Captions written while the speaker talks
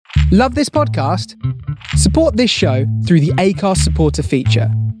Love this podcast? Support this show through the Acast supporter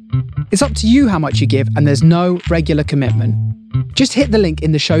feature. It's up to you how much you give, and there's no regular commitment. Just hit the link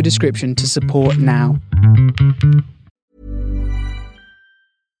in the show description to support now.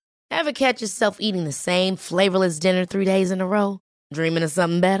 Ever catch yourself eating the same flavorless dinner 3 days in a row? Dreaming of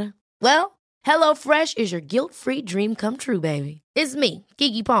something better? Well, HelloFresh is your guilt-free dream come true, baby. It's me,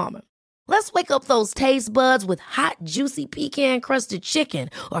 Keke Palmer. Let's wake up those taste buds with hot, juicy pecan-crusted chicken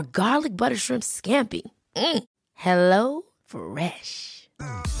or garlic butter shrimp scampi. Hello Fresh.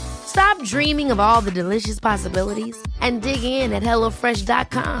 Stop dreaming of all the delicious possibilities and dig in at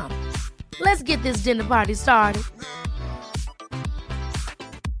HelloFresh.com. Let's get this dinner party started.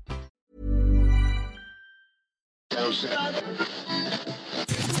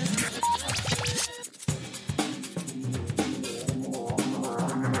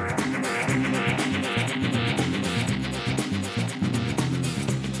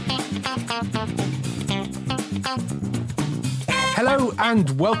 Hello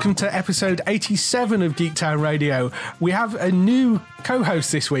and welcome to episode 87 of Geektown Radio. We have a new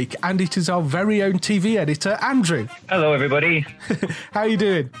co-host this week, and it is our very own TV editor, Andrew. Hello, everybody. How are you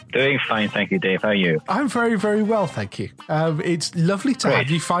doing? Doing fine, thank you, Dave. How are you? I'm very, very well, thank you. It's lovely to have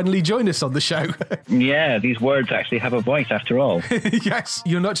you finally join us on the show. Yeah, these words actually have a voice after all. Yes,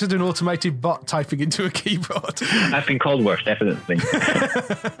 you're not just an automated bot typing into a keyboard. I've been called worse, definitely.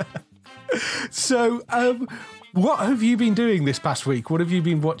 So, what have you been doing this past week? What have you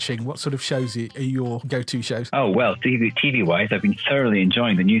been watching? What sort of shows are your go-to shows? Oh, well, TV-wise, I've been thoroughly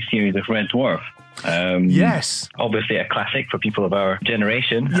enjoying the new series of Red Dwarf. Yes. Obviously a classic for people of our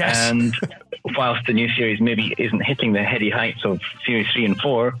generation. Yes. And whilst the new series maybe isn't hitting the heady heights of series 3 and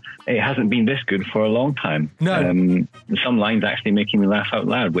 4, it hasn't been this good for a long time. No. Some lines actually making me laugh out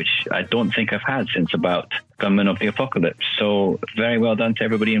loud, which I don't think I've had since about Gunmen of the Apocalypse. So very well done to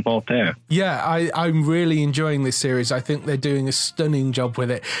everybody involved there. Yeah, I'm really enjoying this series. I think they're doing a stunning job with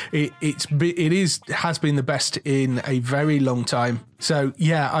it. It has been the best in a very long time. So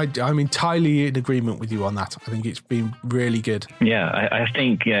yeah, I'm entirely in agreement with you on that. I think it's been really good. Yeah, I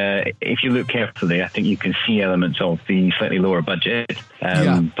think if you look carefully, I think you can see elements of the slightly lower budget,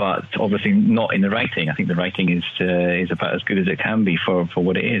 but obviously not in the writing. I think the writing is about as good as it can be for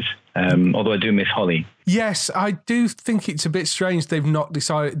what it is. Although I do miss Holly. Yes, I do think it's a bit strange they've not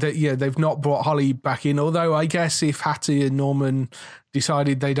decided that. Yeah, they've not brought Holly back in. Although I guess if Hattie and Norman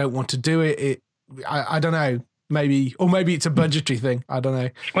decided they don't want to do it, I don't know. Maybe it's a budgetary thing. I don't know.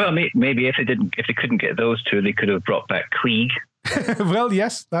 Well, maybe if they couldn't get those two, they could have brought back Krieg. Well,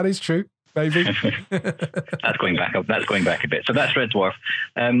 yes, that is true. Maybe that's going back up. That's going back a bit. So that's Red Dwarf.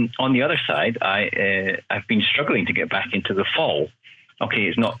 On the other side, I've been struggling to get back into The Fall. Okay,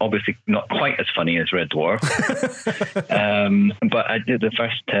 it's obviously not quite as funny as Red Dwarf, but I did the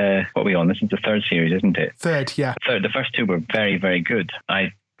first. What are we on? This is the third series, isn't it? Third, yeah. Third. The first two were very, very good.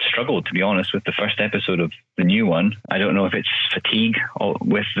 I struggled, to be honest, with the first episode of the new one. I don't know if it's fatigue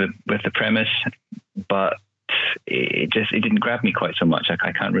with the premise, but it didn't grab me quite so much.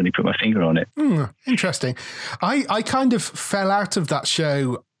 I can't really put my finger on it. Interesting. I kind of fell out of that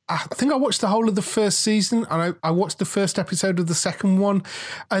show. I think I watched the whole of the first season, and I watched the first episode of the second one,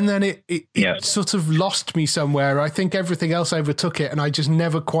 and then it sort of lost me somewhere. I think everything else overtook it, and I just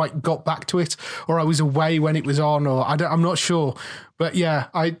never quite got back to it, or I was away when it was on, or I'm not sure. But yeah,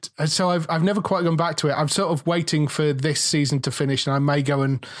 I've never quite gone back to it. I'm sort of waiting for this season to finish, and I may go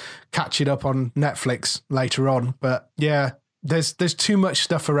and catch it up on Netflix later on. But yeah, there's too much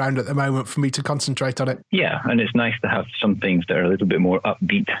stuff around at the moment for me to concentrate on it. Yeah, and it's nice to have some things that are a little bit more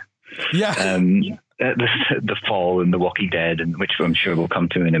upbeat. Yeah. The Fall and The Walking Dead, and which I'm sure we'll come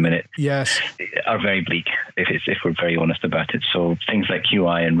to in a minute, yes, are very bleak if we're very honest about it. So things like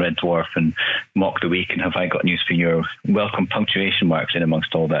QI and Red Dwarf and Mock the Week and Have I Got News for You, welcome punctuation marks in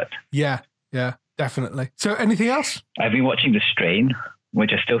amongst all that. Yeah, definitely. So anything else? I've been watching The Strain,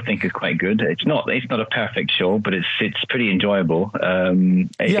 which I still think is quite good. It's not a perfect show, but it's pretty enjoyable.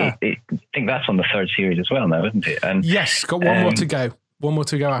 I think that's on the third series as well now, isn't it? And yes, got one more to go. One more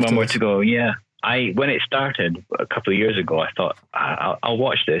to go after. One more to go, yeah. When it started a couple of years ago, I thought, I'll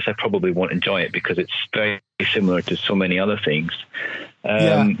watch this. I probably won't enjoy it because it's very similar to so many other things.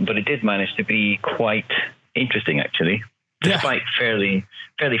 But it did manage to be quite interesting, actually. Despite fairly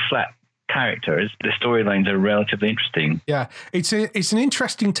flat characters, the storylines are relatively interesting. Yeah, it's an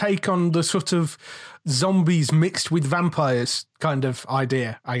interesting take on the sort of zombies mixed with vampires kind of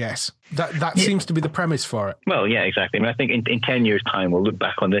idea, I guess. That seems to be the premise for it. Well, yeah, exactly. I mean, I think in 10 years' time, we'll look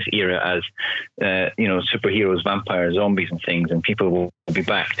back on this era as, superheroes, vampires, zombies and things, and people will be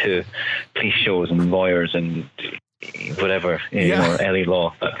back to police shows and lawyers and whatever, you know, Ellie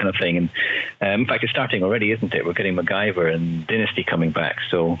Law, that kind of thing. And in fact, it's starting already, isn't it? We're getting MacGyver and Dynasty coming back.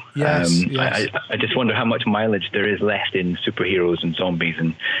 So I just wonder how much mileage there is left in superheroes and zombies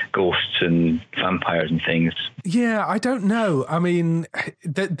and ghosts and vampires and things. Yeah, I don't know. I mean,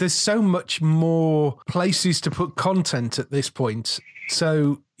 there's so much more places to put content at this point.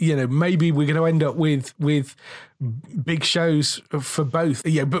 So, you know, maybe we're going to end up with big shows for both,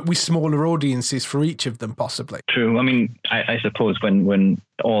 but with smaller audiences for each of them, possibly. True. I mean, I suppose when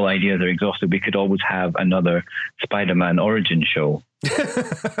all ideas are exhausted, we could always have another Spider-Man origin show.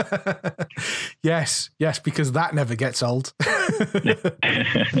 Yes, because that never gets old.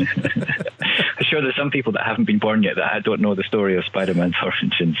 I'm sure there's some people that haven't been born yet that don't know the story of Spider-Man's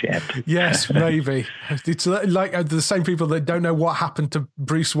origins yet. Yes, maybe. It's like the same people that don't know what happened to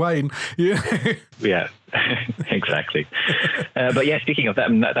Bruce Wayne. Yeah, exactly. But yeah, speaking of that,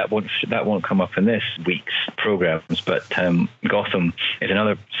 that won't come up in this week's programs. But Gotham is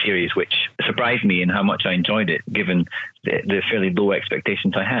another series which surprised me in how much I enjoyed it, given the fairly low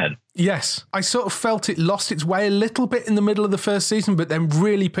expectations I had. Yes, I sort of felt it lost its way a little bit in the middle of the first season, but then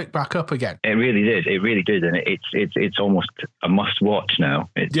really picked back up again. It really did, and it's almost a must-watch now.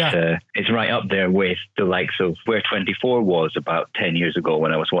 It's right up there with the likes of where 24 was about 10 years ago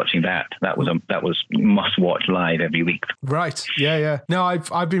when I was watching that. That was must-watch live every week. Right, yeah. No,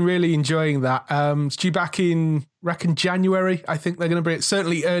 I've been really enjoying that. It's due back in, reckon, January. I think they're going to bring it.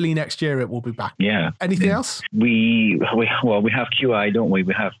 Certainly early next year it will be back. Yeah. Anything else? We have QI, don't we?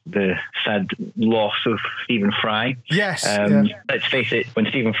 We have the sad loss of Stephen Fry. Yes. Let's face it, when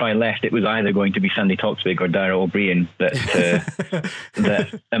Stephen Fry left, it was either going to be Sandy Toksvig or Dara O'Brien.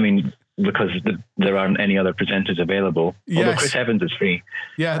 Because there aren't any other presenters available. Yes. Although Chris Evans is free.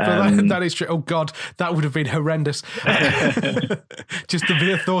 Yeah, that is true. Oh, God, that would have been horrendous. Just the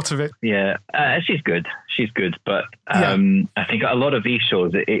mere thought of it. Yeah, she's good. But I think a lot of these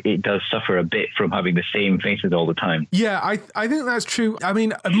shows, it does suffer a bit from having the same faces all the time. Yeah, I think that's true. I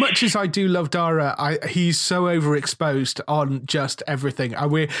mean, as much as I do love Dara, he's so overexposed on just everything.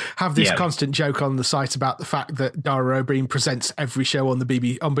 We have this constant joke on the site about the fact that Dara O'Brien presents every show on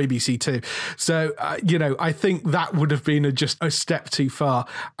BBC Two. So, I think that would have been just a step too far.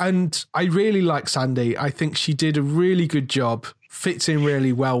 And I really like Sandy. I think she did a really good job, fits in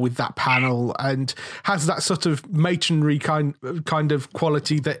really well with that panel, and has that sort of matronly kind of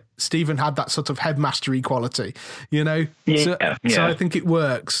quality that Stephen had, that sort of headmastery quality, So I think it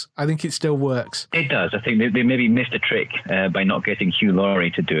works. I think it still works. It does. I think they maybe missed a trick by not getting Hugh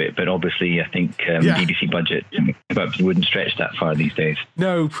Laurie to do it, but obviously I think BBC budget wouldn't stretch that far these days.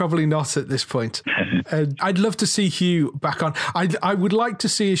 No, probably not at this point. I'd love to see Hugh back on. I would like to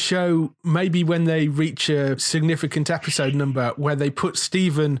see a show maybe when they reach a significant episode number where they put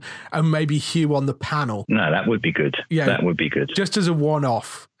Stephen and maybe Hugh on the panel. No, that would be good. Yeah, that would be good. Just as a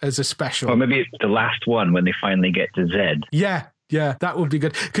one-off, as a special. Or maybe it's the last one when they finally get to Zed. Yeah, that would be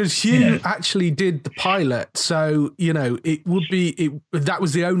good. Because Hugh actually did the pilot, so, it would be... that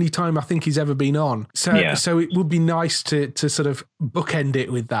was the only time I think he's ever been on. So it would be nice to sort of bookend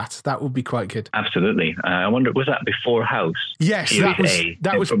it with that. That would be quite good. Absolutely. I wonder, was that before House? Yes,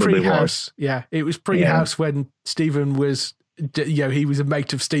 that was pre-House. Yeah, it was pre-House when Stephen was... he was a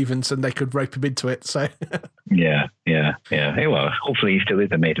mate of Stephen's and they could rope him into it. So yeah. Hey, well, hopefully he still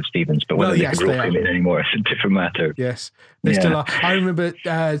is a mate of Stephen's, but whether they can rope him in anymore is a different matter. Yes, they still are. I remember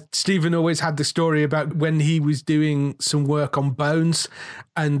Stephen always had the story about when he was doing some work on Bones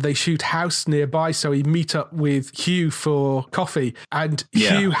and they shoot House nearby, so he'd meet up with Hugh for coffee, and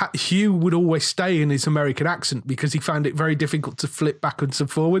Hugh would always stay in his American accent because he found it very difficult to flip backwards and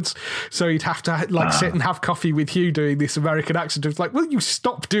forwards, so he'd have to sit and have coffee with Hugh doing this American accent. It was like, will you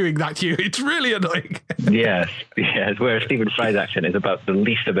stop doing that, Hugh? It's really annoying. Yes, where Stephen Fry's accent is about the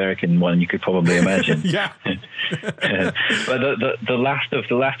least American one you could probably imagine. Yeah. But the last of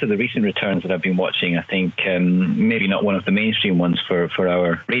the recent returns that I've been watching, I think maybe not one of the mainstream ones for our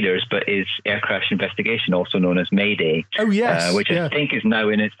readers, but is Air Crash Investigation, also known as Mayday. Oh yes, which I think is now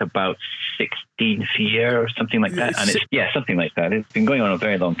in its about 16th year or something like that. And it's something like that. It's been going on a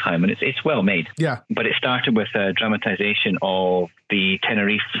very long time, and it's well made. Yeah. But it started with a dramatization of the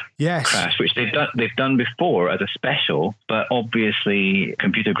Tenerife crash, which they've done before as a special, but obviously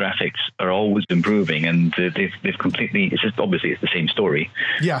computer graphics are always improving, and they've completely, it's the same story,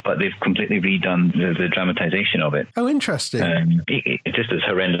 but they've completely redone the dramatization of it. Oh, interesting. It's just as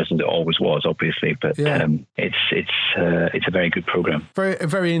horrendous as it always was, obviously, but it's a very good program. Very,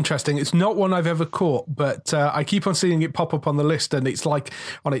 very interesting. It's not one I've ever caught, but I keep on seeing it pop up on the list, and it's like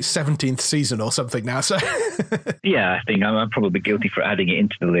on its 17th season or something now. So yeah, I think I'm probably guilty for adding it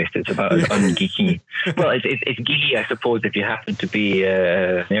into the list. It's about as ungeeky. Well, it's geeky, I suppose, if you happen to be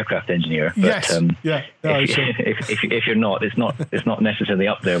an aircraft engineer. But, yes. Yeah. No, if you're not, it's not necessarily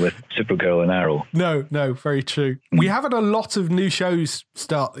up there with Supergirl and Arrow. No, very true. We have had a lot of new shows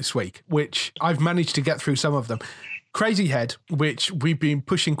start this week, which I've managed to get through some of them. Crazy Head, which we've been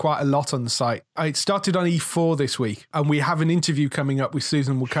pushing quite a lot on the site. It started on E4 this week, and we have an interview coming up with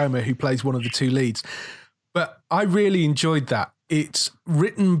Susan Wokoma, who plays one of the two leads. But I really enjoyed that. It's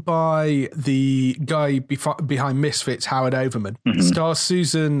written by the guy behind Misfits, Howard Overman. Mm-hmm. Stars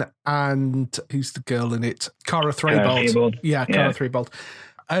Susan and who's the girl in it? Cara Threebold. Cara Threebold.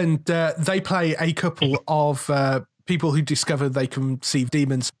 And they play a couple of people who discover they can see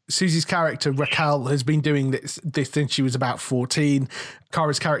demons. Susie's character, Raquel, has been doing this since she was about 14.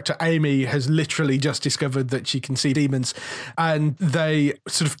 Cara's character, Amy, has literally just discovered that she can see demons. And they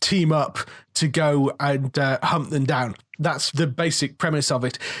sort of team up to go and hunt them down. That's the basic premise of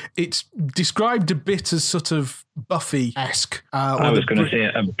it. It's described a bit as sort of Buffy-esque. I was going to say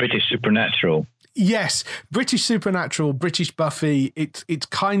a British Supernatural. Yes, British Supernatural, British Buffy, it's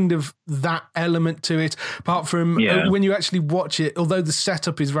kind of that element to it. Apart from when you actually watch it, although the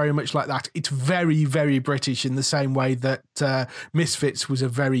setup is very much like that, it's very, very British in the same way that Misfits was a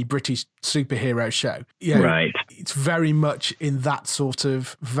very British superhero show. Right. It's very much in that sort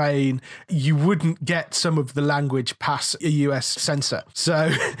of vein. You wouldn't get some of the language past a US censor. So,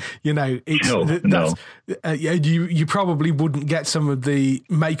 it's you probably wouldn't get some of the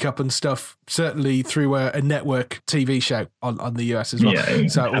makeup and stuff, certainly through a network TV show on the US as well. Yeah,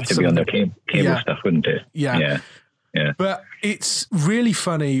 so it would have to be on their cable stuff, wouldn't it? Yeah. But it's really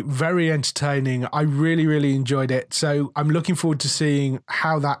funny, very entertaining. I really, really enjoyed it. So I'm looking forward to seeing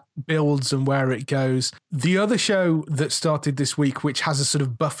how that builds and where it goes. The other show that started this week, which has a sort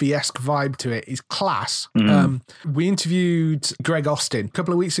of Buffy-esque vibe to it, is Class. Mm-hmm. We interviewed Greg Austin a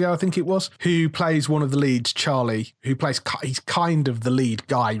couple of weeks ago, I think it was, who plays one of the leads, Charlie, he's kind of the lead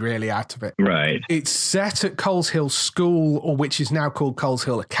guy really out of it. Right. It's set at Coles Hill School, or which is now called Coles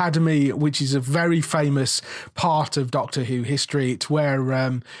Hill Academy, which is a very famous part of Doctor Who history. It's where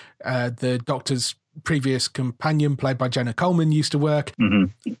the Doctor's previous companion, played by Jenna Coleman, used to work.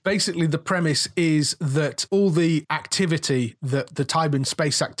 Mm-hmm. Basically, the premise is that all the activity, the time and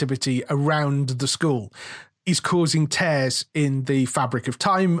space activity around the school, is causing tears in the fabric of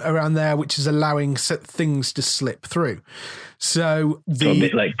time around there, which is allowing things to slip through. So a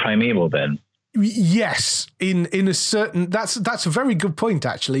bit like Primeval then. Yes, in a certain that's a very good point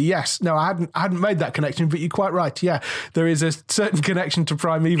actually. Yes, no, I hadn't made that connection, but you're quite right. Yeah, there is a certain connection to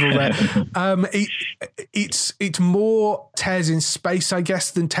Primeval there. It's more tears in space, I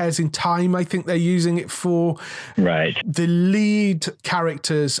guess, than tears in time. I think they're using it for. Right. The lead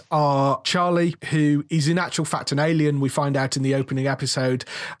characters are Charlie, who is in actual fact an alien. We find out in the opening episode,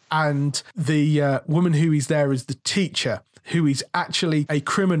 and the woman who is there as the teacher, who is actually a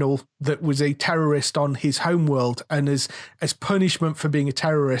criminal that was a terrorist on his homeworld. And as punishment for being a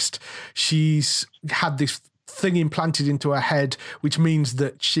terrorist, she's had this thing implanted into her head, which means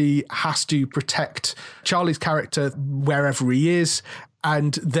that she has to protect Charlie's character wherever he is.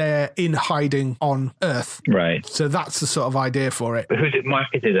 And they're in hiding on Earth. Right. So that's the sort of idea for it. But who's it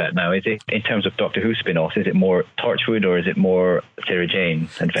marketed at now? Is it, in terms of Doctor Who spin-offs, is it more Torchwood or is it more Sarah Jane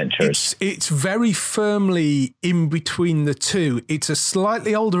Adventures? It's very firmly in between the two. It's a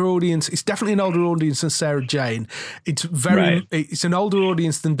slightly older audience. It's definitely an older audience than Sarah Jane. It's It's an older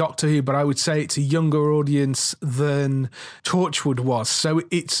audience than Doctor Who, but I would say it's a younger audience than Torchwood was. So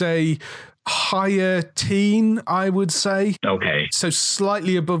it's a higher teen, I would say. Okay. So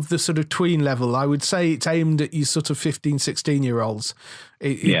slightly above the sort of tween level. I would say it's aimed at you sort of 15, 16-year-olds.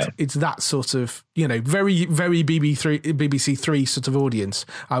 It's that sort of, very, very BBC Three sort of audience.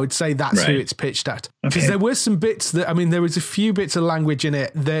 I would say that's who it's pitched at. Because there were some bits there was a few bits of language in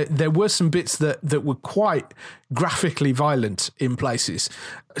it. There were some bits that were quite graphically violent in places.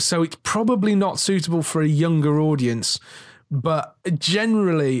 So it's probably not suitable for a younger audience. But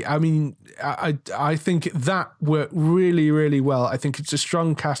generally, I mean, I think that worked really, really well. I think it's a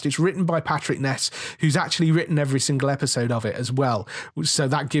strong cast. It's written by Patrick Ness, who's actually written every single episode of it as well. So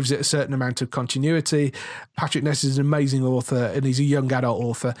that gives it a certain amount of continuity. Patrick Ness is an amazing author, and he's a young adult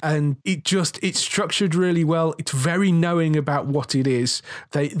author. And it's structured really well. It's very knowing about what it is.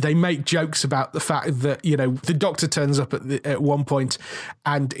 They make jokes about the fact that, the Doctor turns up at one point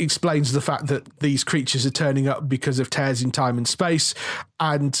and explains the fact that these creatures are turning up because of tears in time and space,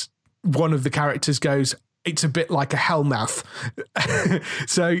 and one of the characters goes, it's a bit like a hellmouth.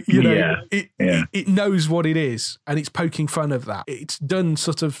 So, you know, it knows what it is, and it's poking fun of that. It's done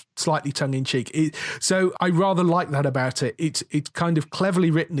sort of slightly tongue-in-cheek. So I rather like that about it. It's kind of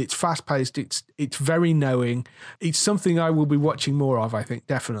cleverly written. It's fast-paced. It's very knowing. It's something I will be watching more of, I think,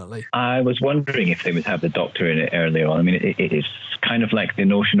 definitely. I was wondering if they would have the Doctor in it earlier on. I mean, it's kind of like the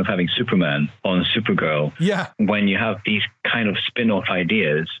notion of having Superman on Supergirl. Yeah. When you have these kind of spin-off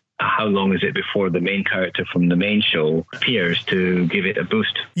ideas, how long is it before the main character from the main show appears to give it a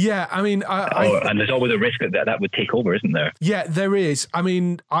boost? Yeah, I mean... and there's always a risk that would take over, isn't there? Yeah, there is. I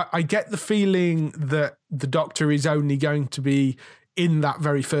mean, I get the feeling that the Doctor is only going to be in that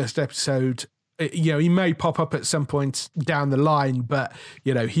very first episode. You know, he may pop up at some point down the line, but,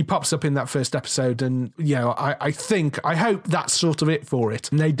 you know, he pops up in that first episode, and, you know, I hope that's sort of it for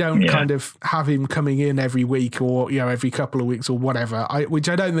it. And they don't kind of have him coming in every week or, you know, every couple of weeks or whatever, which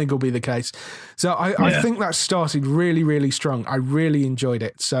I don't think will be the case. So I think that started really, really strong. I really enjoyed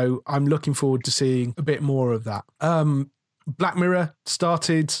it. So I'm looking forward to seeing a bit more of that. Black Mirror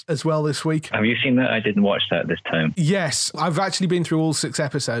started as well this week. Have you seen that? I didn't watch that this time. Yes, I've actually been through all 6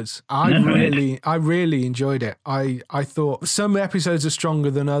 episodes. I really enjoyed it. I thought some episodes are stronger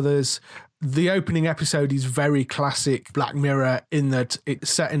than others. The opening episode is very classic Black Mirror in that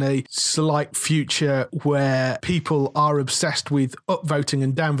it's set in a slight future where people are obsessed with upvoting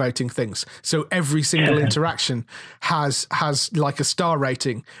and downvoting things. So every single interaction has like a star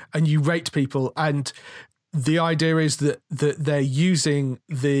rating, and you rate people, and the idea is that they're using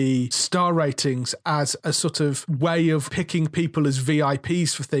the star ratings as a sort of way of picking people as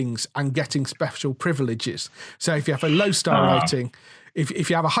VIPs for things and getting special privileges. So if you have a low star rating, if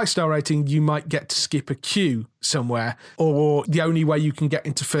you have a high star rating, you might get to skip a queue somewhere, or the only way you can get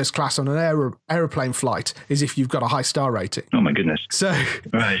into first class on an aeroplane flight is if you've got a high star rating. Oh my goodness. So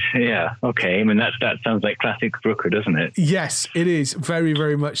right, yeah, okay. I mean, that sounds like classic Brooker, doesn't it? Yes, it is. Very,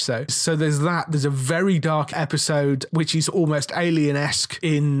 very much so. So there's that. There's a very dark episode which is almost Alien-esque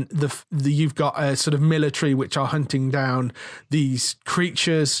in the you've got a sort of military which are hunting down these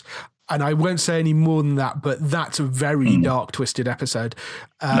creatures. And I won't say any more than that, but that's a very dark, twisted episode.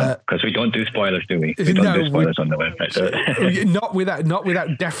 Because we don't do spoilers, do we? We don't do spoilers on the website. So. not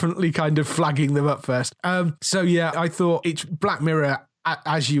without definitely kind of flagging them up first. So yeah, I thought it's Black Mirror,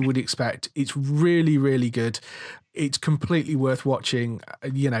 as you would expect. It's really, really good. It's completely worth watching,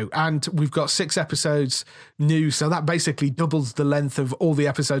 you know, and we've got 6 episodes new, so that basically doubles the length of all the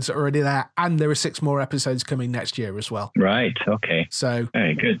episodes that are already there, and there are 6 more episodes coming next year as well. Right. Okay. So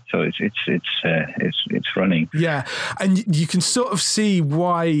very good. So it's running. Yeah, and you can sort of see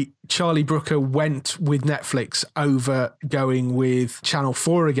why Charlie Brooker went with Netflix over going with Channel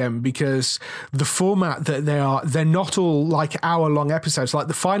 4 again, because the format that they're not all like hour-long episodes. Like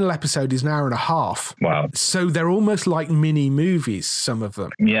the final episode is an hour and a half. Wow. So they're almost like mini movies, some of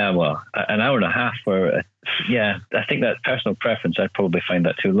them. Yeah, well, an hour and a half for I think that's personal preference. I'd probably find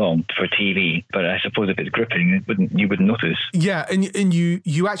that too long for TV, but I suppose if it's gripping, you wouldn't notice. Yeah, and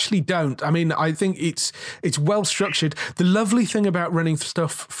you actually don't. I mean, I think it's well structured. The lovely thing about running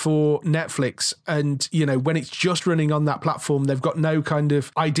stuff for Netflix, and you know, when it's just running on that platform, they've got no kind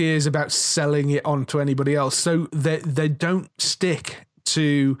of ideas about selling it on to anybody else, so they don't stick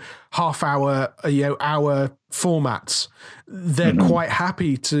to half-hour, hour formats. They're quite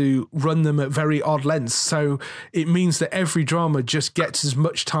happy to run them at very odd lengths. So it means that every drama just gets as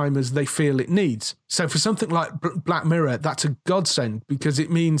much time as they feel it needs. So for something like Black Mirror, that's a godsend, because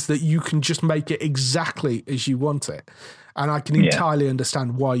it means that you can just make it exactly as you want it. And I can entirely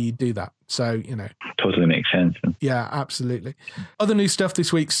understand why you do that. So, you know. Totally makes sense. Yeah, absolutely. Other new stuff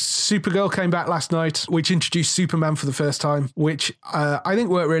this week. Supergirl came back last night, which introduced Superman for the first time, which I think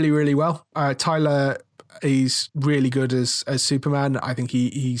worked really, really well. Tyler is really good as Superman. I think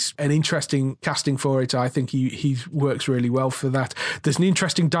he's an interesting casting for it. I think he works really well for that. There's an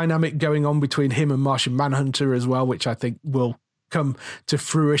interesting dynamic going on between him and Martian Manhunter as well, which I think will come to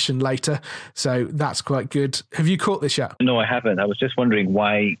fruition later. So that's quite good. Have you caught this yet? No, I haven't. I was just wondering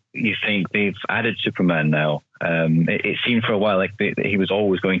why you think they've added Superman now. It seemed for a while like he was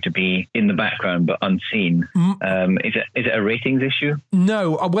always going to be in the background but unseen. Is it a ratings issue?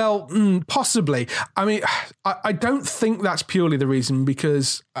 No, well, possibly. I mean, I don't think that's purely the reason,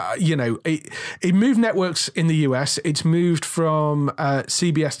 because it moved networks in the US. It's moved from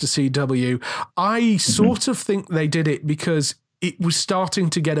CBS to CW. I sort of think they did it because it was starting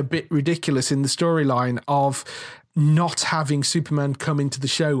to get a bit ridiculous in the storyline of not having Superman come into the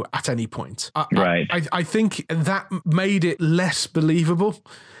show at any point. Right. I think that made it less believable.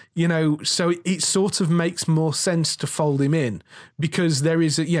 So it sort of makes more sense to fold him in because there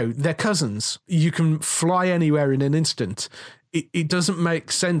is, they're cousins. You can fly anywhere in an instant. It doesn't make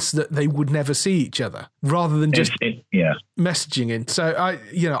sense that they would never see each other rather than just messaging in. So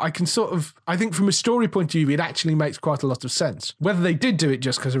I think from a story point of view, it actually makes quite a lot of sense. Whether they did do it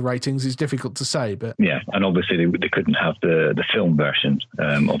just because of ratings is difficult to say, but and obviously they couldn't have the film version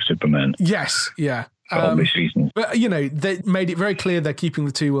of Superman. Yes, yeah. For obvious reasons. But, they made it very clear they're keeping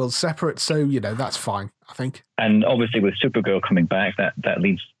the two worlds separate. So, that's fine, I think. And obviously with Supergirl coming back, that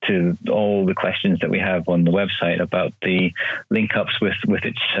leads to all the questions that we have on the website about the link-ups with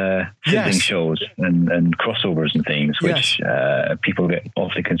its sibling shows and crossovers and things, which people get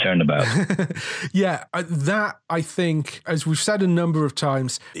awfully concerned about. That, I think, as we've said a number of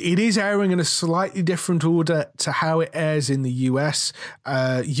times, it is airing in a slightly different order to how it airs in the US.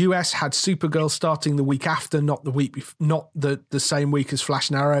 US had Supergirl starting the week after, not the same week as Flash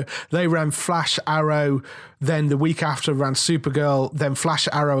and Arrow. They ran Flash, Arrow, then the week after ran Supergirl, then Flash,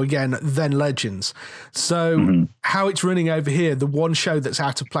 Arrow again, then Legends. So how it's running over here, the one show that's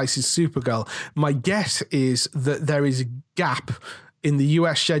out of place is Supergirl. My guess is that there is a gap in the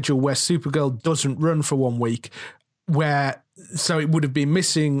US schedule where Supergirl doesn't run for 1 week, so it would have been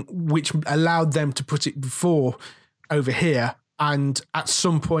missing, which allowed them to put it before over here. And at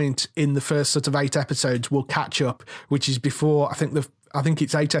some point in the first sort of 8 episodes, we'll catch up, which is before, I think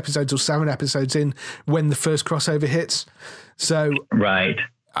it's 8 episodes or 7 episodes in when the first crossover hits. So right.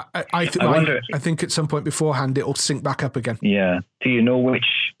 I think at some point beforehand, it'll sync back up again. Yeah. Do you know which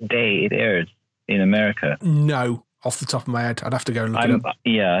day it aired in America? No, off the top of my head. I'd have to go and look it up.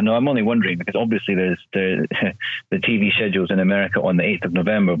 Yeah, no, I'm only wondering because obviously there's the TV schedules in America on the 8th of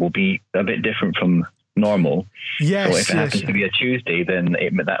November will be a bit different from normal. Yes, so if it happens to be a Tuesday, then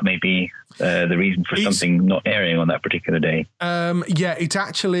that may be the reason for something not airing on that particular day. It's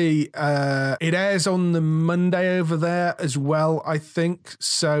actually it airs on the Monday over there as well, I think.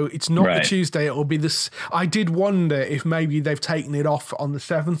 So it's not the Tuesday. It'll be this. I did wonder if maybe they've taken it off on the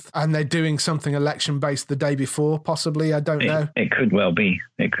 7th and they're doing something election based the day before. Possibly, I don't know. It could well be.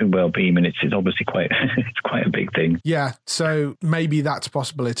 I mean, it's obviously quite it's quite a big thing. Yeah, so maybe that's a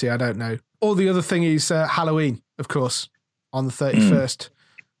possibility. I don't know. Or the other thing is Halloween, of course, on the 31st.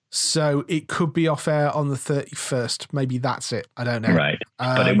 So it could be off air on the 31st. Maybe that's it. I don't know. Right.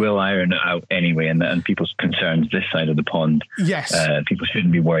 But it will iron out anyway. And people's concerns this side of the pond. Yes. People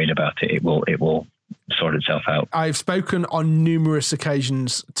shouldn't be worried about it. It will sort itself out. I've spoken on numerous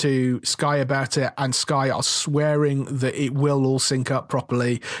occasions to Sky about it, and Sky are swearing that it will all sync up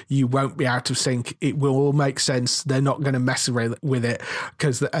properly. You won't be out of sync. It will all make sense. They're not going to mess with it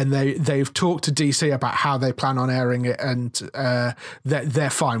and they've talked to DC about how they plan on airing it, and they're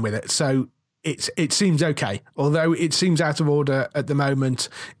fine with it. So it seems okay. Although it seems out of order at the moment,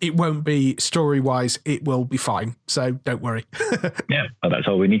 it won't be story-wise. It will be fine. So don't worry. Yeah, well, that's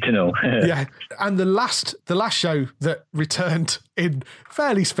all we need to know. Yeah. And the last show that returned in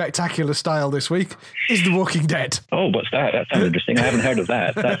fairly spectacular style this week is The Walking Dead. Oh, what's that? That sounds interesting. I haven't heard of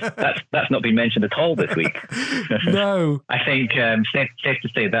that. That's not been mentioned at all this week. No. I think safe to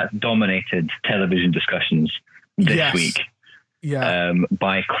say that dominated television discussions this week. Yeah.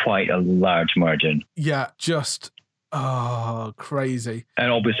 By quite a large margin. Yeah, just crazy.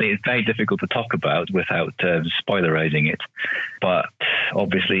 And obviously it's very difficult to talk about without spoilerizing it. But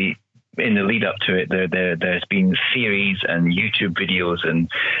obviously in the lead up to it, there's been series and YouTube videos and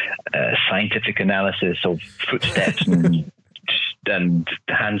scientific analysis of footsteps and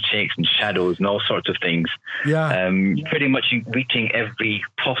handshakes and shadows and all sorts of things. Yeah. Pretty much reaching every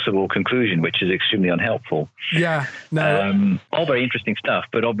possible conclusion, which is extremely unhelpful. Yeah. No. All very interesting stuff,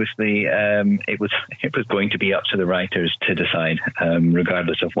 but obviously it was going to be up to the writers to decide,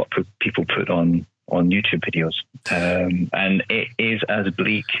 regardless of what people put on YouTube videos. And it is as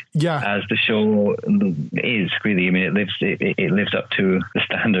bleak as the show is, really. I mean, it lives up to the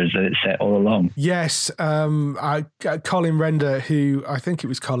standards that it's set all along. Yes. Colin Render, who I think it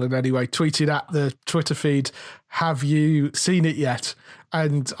was Colin anyway, tweeted at the Twitter feed, "Have you seen it yet?"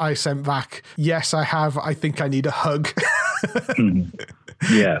 And I sent back, "Yes, I have. I think I need a hug."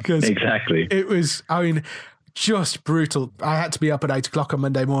 Yeah, exactly. It was, just brutal. I had to be up at 8 o'clock on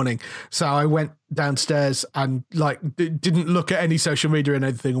Monday morning. So I went downstairs and didn't look at any social media or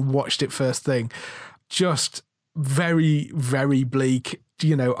anything and watched it first thing. Just very, very bleak.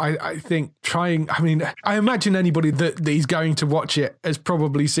 I think I imagine anybody that is going to watch it has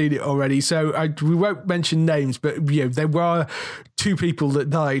probably seen it already. So we won't mention names, but there were 2 people that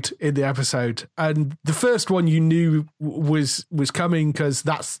died in the episode, and the first one you knew was coming because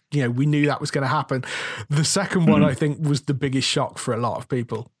that's we knew that was going to happen. The second one I think was the biggest shock for a lot of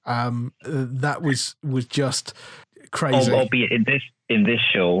people. That was just crazy. Albeit in this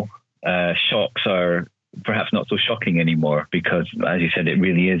show, shocks are perhaps not so shocking anymore because, as you said, it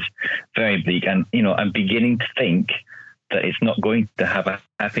really is very bleak. And, I'm beginning to think that it's not going to have a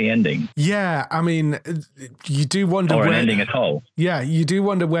happy ending. Yeah, I mean, you do wonder or an ending at all. Yeah, you do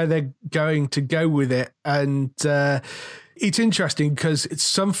wonder where they're going to go with it. And it's interesting because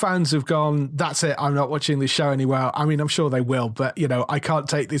some fans have gone, that's it, I'm not watching this show anymore. I mean, I'm sure they will, but, I can't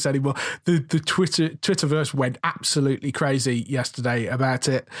take this anymore. The Twitterverse went absolutely crazy yesterday about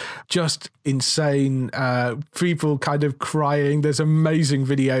it. Just insane. People kind of crying. There's amazing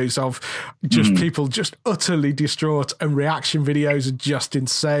videos of just people just utterly distraught, and reaction videos are just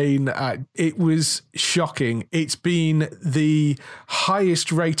insane. It was shocking. It's been the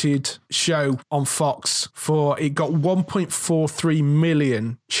highest rated show on Fox it got 1.43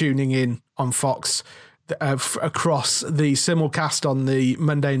 million tuning in on Fox across the simulcast on the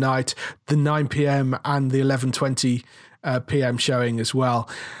Monday night, the 9 p.m. and the 11:20 p.m. showing as well.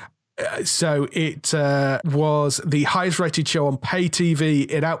 So it was the highest rated show on pay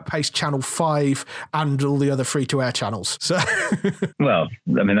TV. It outpaced Channel 5 and all the other free-to-air channels. So, well,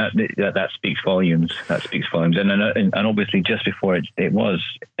 I mean, that speaks volumes. That speaks volumes. And obviously just before it was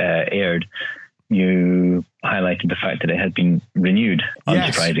aired, you highlighted the fact that it had been renewed,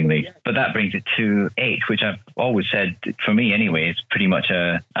 unsurprisingly. Yes. But that brings it to 8, which I've always said, for me anyway, is pretty much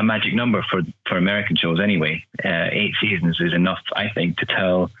a magic number for American shows anyway. 8 seasons is enough, I think, to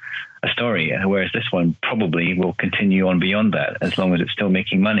tell a story, whereas this one probably will continue on beyond that as long as it's still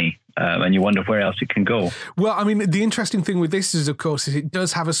making money. And you wonder where else it can go. Well, I mean, the interesting thing with this is, of course, it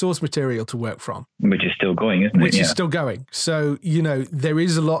does have a source material to work from. Which is still going, isn't it? Which is still going. So, there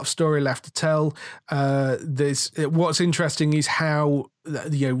is a lot of story left to tell. What's interesting is how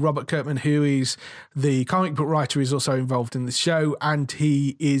Robert Kirkman, who is the comic book writer, is also involved in the show, and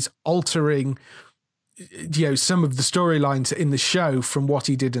he is altering some of the storylines in the show from what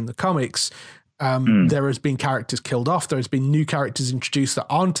he did in the comics. There has been characters killed off. There has been new characters introduced that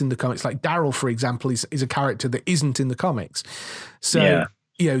aren't in the comics. Like Daryl, for example, is a character that isn't in the comics. So,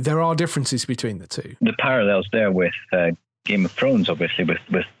 there are differences between the two. The parallels there with Game of Thrones, obviously, with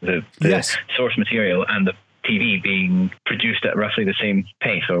the source material and the TV being produced at roughly the same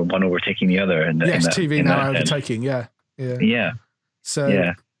pace, or one overtaking the other. TV now overtaking, yeah. So.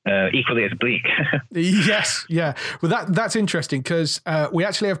 Yeah. Equally as bleak. Yes, yeah. Well, that's interesting because we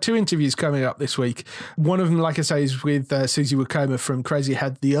actually have 2 interviews coming up this week. One of them, like I say, is with Susie Wokoma from Crazy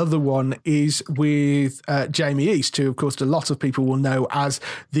Head. The other one is with Jamie East, who, of course, a lot of people will know as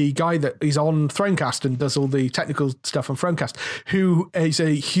the guy that is on Thronecast and does all the technical stuff on Thronecast, who is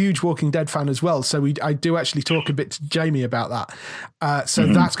a huge Walking Dead fan as well. So I do actually talk a bit to Jamie about that. So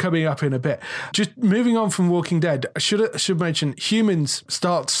that's coming up in a bit. Just moving on from Walking Dead, I should mention Humans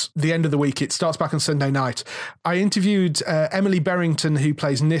starts the end of the week. It starts back on Sunday night. I interviewed Emily Berrington, who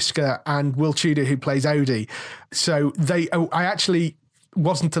plays Niska, and Will Tudor, who plays Odie. So I actually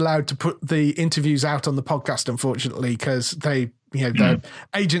wasn't allowed to put the interviews out on the podcast, unfortunately, because the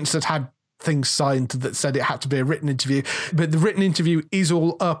agents had things signed that said it had to be a written interview. But the written interview is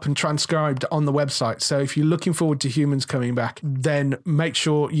all up and transcribed on the website. So if you're looking forward to Humans coming back, then make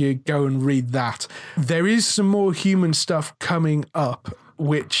sure you go and read that. There is some more human stuff coming up,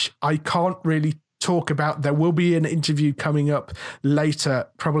 which I can't really talk about. There will be an interview coming up later.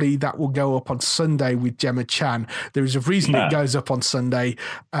 Probably that will go up on Sunday with Gemma Chan. There is a reason it goes up on Sunday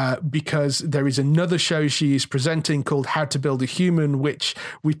because there is another show she is presenting called How to Build a Human, which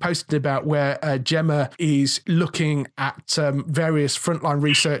we posted about, where Gemma is looking at various frontline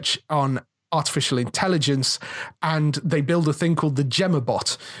research on artificial intelligence, and they build a thing called the Gemma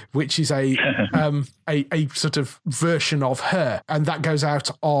bot, which is a sort of version of her, and that goes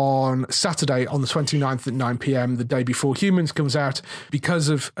out on Saturday on the 29th at 9 p.m, the day before Humans comes out. Because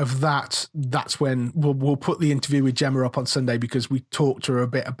of that, that's when we'll put the interview with Gemma up on Sunday, because we talked to her a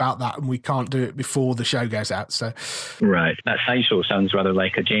bit about that, and we can't do it before the show goes out. So right, that sideshow sounds rather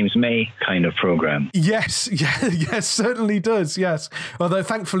like a James May kind of program. Yes, certainly does. Yes, although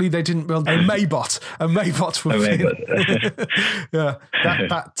thankfully they didn't build a Maybot for yeah,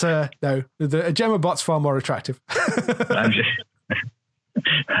 no, the Gemma bot's far more attractive.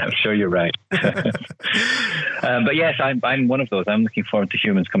 I'm sure you're right. But yes, I'm one of those. I'm looking forward to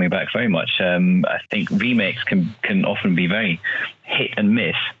Humans coming back very much. I think remakes can often be very hit and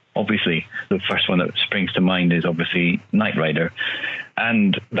miss. Obviously, the first one that springs to mind is obviously Knight Rider.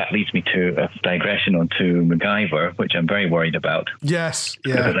 And that leads me to a digression onto MacGyver, which I'm very worried about. Yes,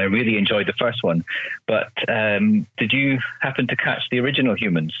 yeah. Because I really enjoyed the first one. But did you happen to catch the original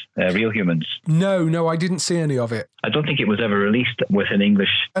Humans, Real Humans? No, I didn't see any of it. I don't think it was ever released with an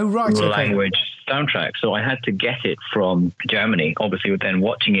English language soundtrack. So I had to get it from Germany, obviously, then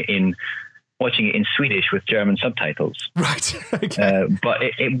watching it in Swedish with German subtitles. Right. Okay. But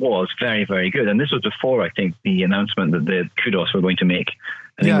it was very, very good. And this was before, I think, the announcement that the Kudos were going to make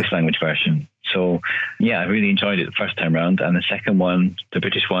an English language version. So, yeah, I really enjoyed it the first time round. And the second one, the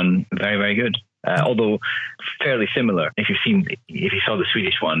British one, very, very good. Although fairly similar. If you saw the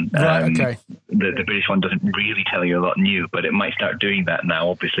Swedish one, right, okay. The British one doesn't really tell you a lot new, but it might start doing that now.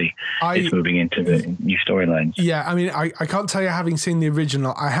 Obviously, it's moving into the new storylines. Yeah, I mean, I can't tell you having seen the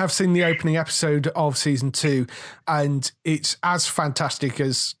original. I have seen the opening episode of season 2, and it's as fantastic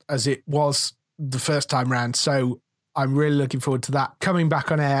as it was the first time round. So I'm really looking forward to that coming back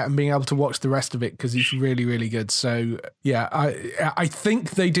on air and being able to watch the rest of it because it's really, really good. So, yeah, I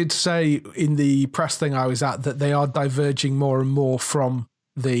think they did say in the press thing I was at that they are diverging more and more from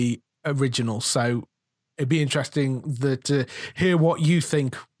the original. So it'd be interesting to hear what you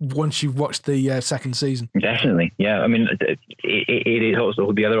think once you've watched the second season. Definitely, yeah. I mean, it is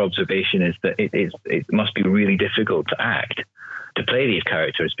also the other observation is that it must be really difficult to play these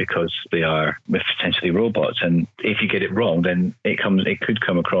characters because they are essentially robots, and if you get it wrong, then it could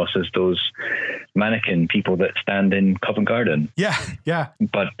come across as those mannequin people that stand in Covent Garden. Yeah.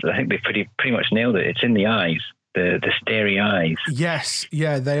 But I think they pretty much nailed it. It's in the eyes, the starey eyes. Yes,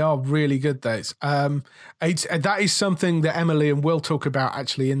 yeah, they are really good. Those. That is something that Emily and Will talk about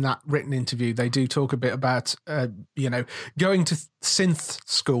actually in that written interview. They do talk a bit about going to synth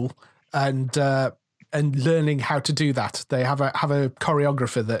school and learning how to do that. They have a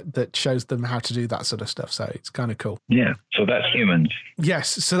choreographer that shows them how to do that sort of stuff. So it's kind of cool. Yeah. So that's Humans. Yes.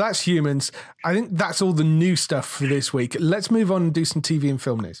 So that's Humans. I think that's all the new stuff for this week. Let's move on and do some TV and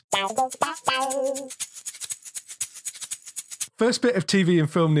film news. First bit of TV and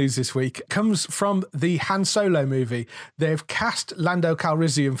film news this week comes from the Han Solo movie. They've cast Lando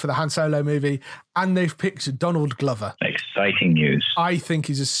Calrissian for the Han Solo movie, and they've picked Donald Glover. Exciting news. I think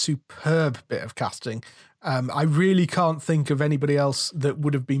he's a superb bit of casting. I really can't think of anybody else that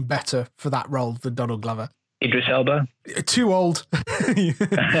would have been better for that role than Donald Glover. Idris Elba? Too old.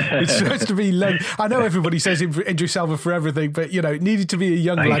 It's supposed to be low. I know everybody says Idris Elba for everything, but it needed to be a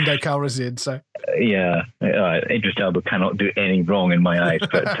young Lando Calrissian. So yeah, Idris Elba cannot do any wrong in my eyes.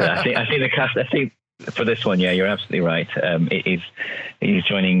 But I think the cast. I think for this one, yeah, you're absolutely right. He's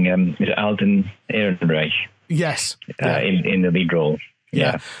joining is it Alden Ehrenreich? Yes, in the lead role.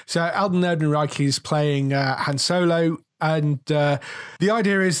 Yeah. So Alden Ehrenreich is playing Han Solo. And the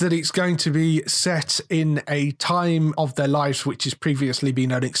idea is that it's going to be set in a time of their lives which has previously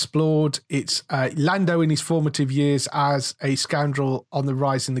been unexplored. It's Lando in his formative years as a scoundrel on the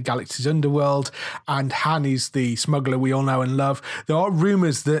rise in the galaxy's underworld, and Han is the smuggler we all know and love. There are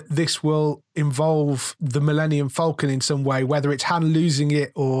rumours that this will involve the Millennium Falcon in some way, whether it's Han losing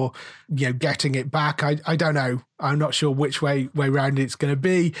it or getting it back. I don't know. I'm not sure which way round it's going to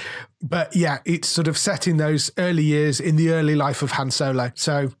be. But yeah, it's sort of set in those early years in the early life of Han Solo.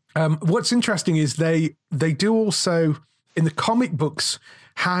 So what's interesting is they do also, in the comic books,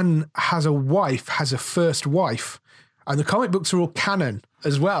 Han has a first wife, and the comic books are all canon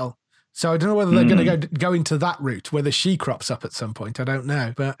as well. So I don't know whether they're going to go into that route, whether she crops up at some point. I don't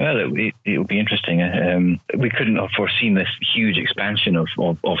know. But well, it would be interesting. We couldn't have foreseen this huge expansion of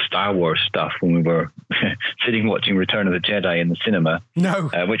Star Wars stuff when we were sitting watching Return of the Jedi in the cinema. No,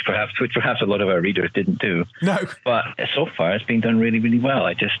 which perhaps a lot of our readers didn't do. No, but so far it's been done really, really well.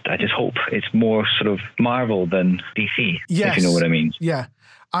 I just hope it's more sort of Marvel than DC. Yes. If you know what I mean. Yeah.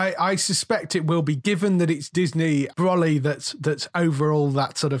 I suspect it will be, given that it's Disney Broly that's over all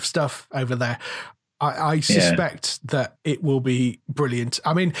that sort of stuff over there. I suspect that it will be brilliant.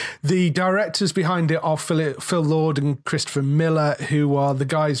 I mean, the directors behind it are Phil Lord and Christopher Miller, who are the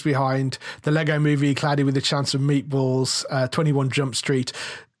guys behind the Lego Movie, Cloudy with a Chance of Meatballs, 21 Jump Street.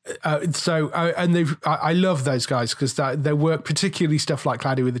 I love those guys because their work, particularly stuff like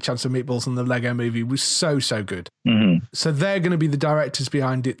Cloudy with a Chance of Meatballs and the Lego Movie, was so good. Mm-hmm. So they're going to be the directors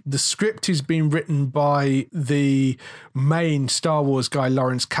behind it. The script is being written by the main Star Wars guy,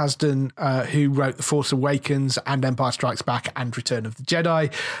 Lawrence Kasdan, who wrote The Force Awakens and Empire Strikes Back and Return of the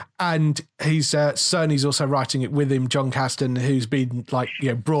Jedi. And his son, he's also writing it with him, John Kasdan, who's been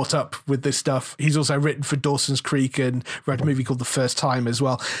brought up with this stuff. He's also written for Dawson's Creek and wrote a movie called The First Time as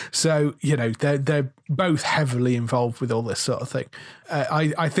well. So, they're both heavily involved with all this sort of thing.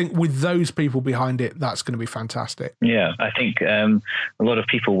 I think with those people behind it, that's going to be fantastic. Yeah, I think a lot of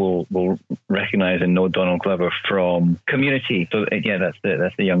people will recognize and know Donald Glover from Community. So that's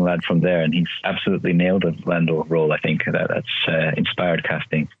the young lad from there, and he's absolutely nailed the Lando role. I think that's inspired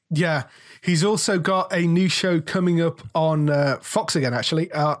casting. Yeah, he's also got a new show coming up on Fox again, actually,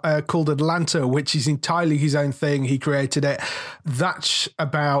 called Atlanta, which is entirely his own thing. He created it. That's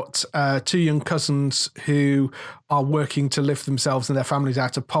about two young cousins who are working to lift themselves and their families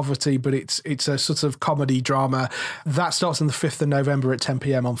out of poverty, but it's a sort of comedy drama. That starts on the 5th of November at 10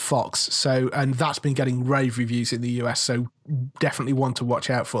 p.m. on Fox. So, and that's been getting rave reviews in the US, so definitely want to watch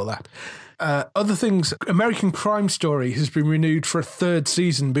out for that. Other things, American Crime Story has been renewed for a third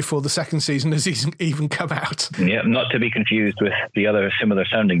season before the second season has even come out. Yeah, not to be confused with the other similar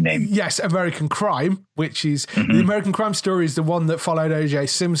sounding name. Yes, American Crime, which is the American Crime Story is the one that followed O.J.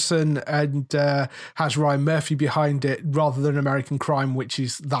 Simpson and has Ryan Murphy behind it, rather than American Crime, which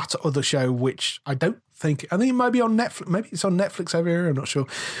is that other show, which I think it might be on Netflix. Maybe it's on Netflix over here. I'm not sure.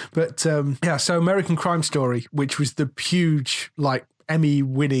 But so American Crime Story, which was the huge,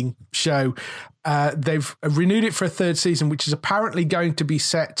 Emmy-winning show. They've renewed it for a third season, which is apparently going to be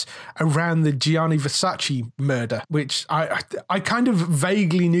set around the Gianni Versace murder, which I kind of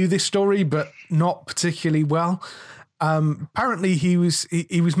vaguely knew this story, but not particularly well. Apparently he was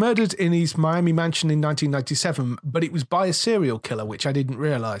murdered in his Miami mansion in 1997, but it was by a serial killer, which I didn't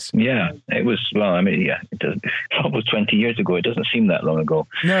realize. Yeah, it was. Well, I mean, it was 20 years ago. It doesn't seem that long ago.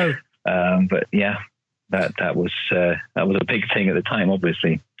 No. But yeah. That was a big thing at the time,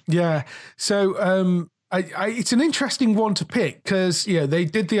 obviously. Yeah. So it's an interesting one to pick because they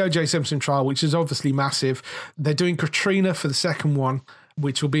did the O.J. Simpson trial, which is obviously massive. They're doing Katrina for the second one,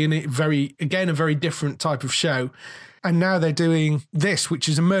 which will be a very different type of show. And now they're doing this, which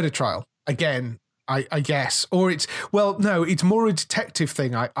is a murder trial again. I guess, or it's more a detective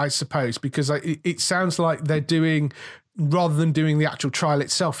thing, I suppose, because it sounds like they're doing, rather than doing the actual trial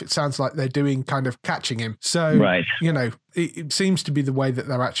itself, it sounds like they're doing kind of catching him. So, right. It seems to be the way that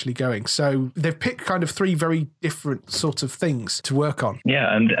they're actually going. So they've picked kind of three very different sort of things to work on.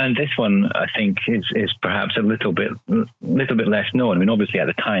 Yeah, and this one I think is perhaps a little bit less known. I mean, obviously at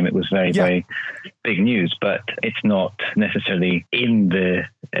the time it was very big news, but it's not necessarily in the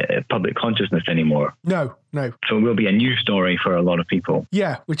public consciousness anymore. No. So it will be a new story for a lot of people.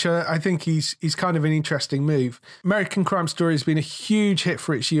 Yeah, which I think is kind of an interesting move. American Crime Story has been a huge hit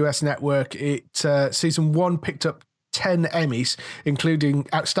for its US network. Season 1 picked up 10 Emmys, including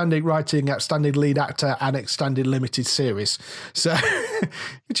Outstanding Writing, Outstanding Lead Actor, and Outstanding Limited Series. So,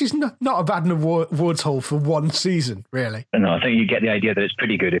 which is not a bad awards haul for one season, really. No, I think you get the idea that it's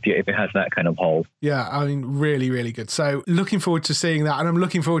pretty good if it has that kind of haul. Yeah, I mean, really, really good. So, looking forward to seeing that, and I'm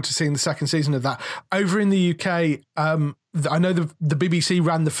looking forward to seeing the second season of that. Over in the UK, I know the BBC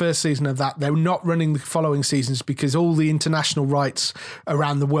ran the first season of that. They're not running the following seasons because all the international rights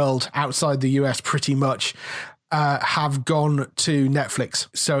around the world, outside the US pretty much, have gone to Netflix.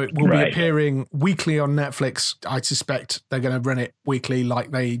 So it will be appearing weekly on Netflix. I suspect they're going to run it weekly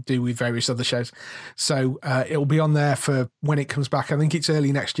like they do with various other shows. So it will be on there for when it comes back. I think it's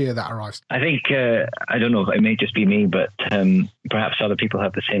early next year that arrives. I think, I don't know, it may just be me, but perhaps other people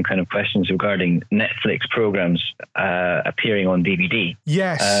have the same kind of questions regarding Netflix programs appearing on DVD.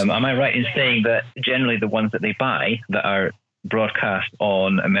 Yes. Am I right in saying that generally the ones that they buy that are broadcast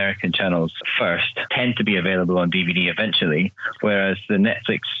on American channels first tend to be available on DVD eventually, whereas the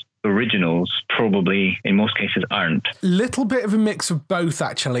Netflix originals probably in most cases aren't? Little bit of a mix of both,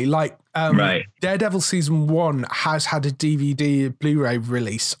 actually. Daredevil season 1 has had a DVD Blu-ray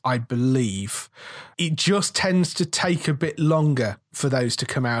release, I believe. It just tends to take a bit longer for those to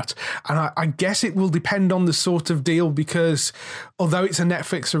come out, and I guess it will depend on the sort of deal, because although it's a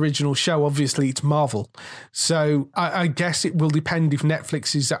Netflix original show, obviously it's Marvel, so I guess it will depend if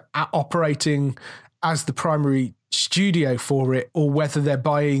Netflix is operating as the primary studio for it, or whether they're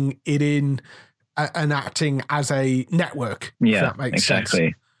buying it in and acting as a network. Yeah, if that makes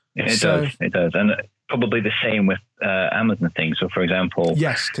exactly. sense. It does. And probably the same with Amazon things. So, for example,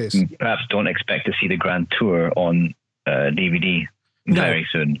 yes, it is. Perhaps don't expect to see the Grand Tour on DVD very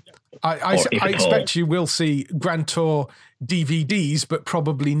soon. I expect you will see Grand Tour DVDs, but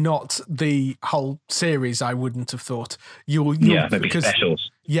probably not the whole series. I wouldn't have thought. Maybe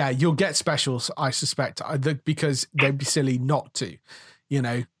specials. Yeah, you'll get specials, I suspect, because they'd be silly not to,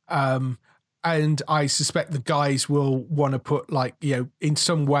 and I suspect the guys will want to put in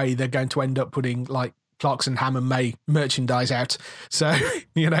some way they're going to end up putting Clarkson, Ham and May merchandise out. So,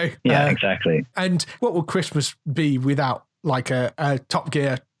 Yeah, exactly. And what will Christmas be without a Top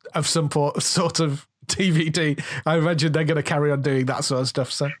Gear of some sort of DVD? I imagine they're going to carry on doing that sort of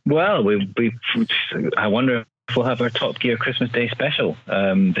stuff. So, well, I wonder if we'll have our Top Gear Christmas Day special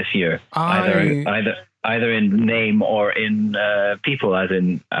this year. Either in name or in people, as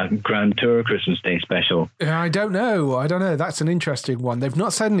in a Grand Tour Christmas Day special. I don't know. That's an interesting one. They've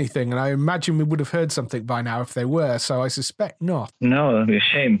not said anything, and I imagine we would have heard something by now if they were, so I suspect not. No, it'd be a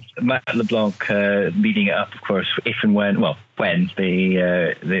shame. Matt LeBlanc leading it up, of course, if and when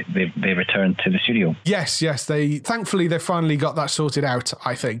they return to the studio. Yes. Thankfully they finally got that sorted out.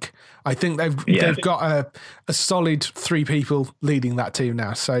 I think they've got a solid 3 people leading that team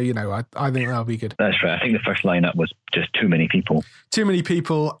now. So I think that'll be good. That's right. I think the first lineup was just too many people.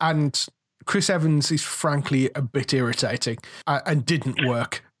 And Chris Evans is frankly a bit irritating and didn't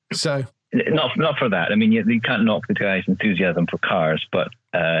work. So. Not for that. I mean, you can't knock the guy's enthusiasm for cars, but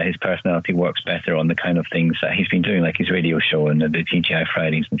his personality works better on the kind of things that he's been doing, like his radio show and the TGI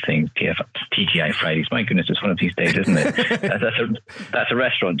Fridays and things. TGI Fridays. My goodness, it's one of these days, isn't it? That's a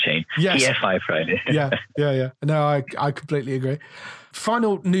restaurant chain. Yes. TFI Friday. Yeah. No, I completely agree.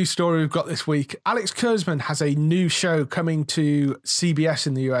 Final news story we've got this week. Alex Kurtzman has a new show coming to CBS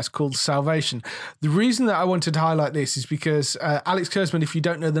in the US called Salvation. The reason that I wanted to highlight this is because Alex Kurtzman, if you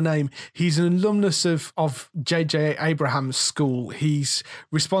don't know the name, he's an alumnus of J.J. Abrams' school. He's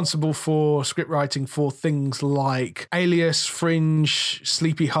responsible for script writing for things like Alias, Fringe,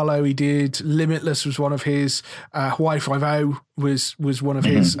 Sleepy Hollow. He did Limitless was one of his. Hawaii Five-0 was one of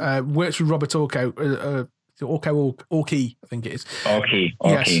his. Works with Robert Orci, I think it is. Orci.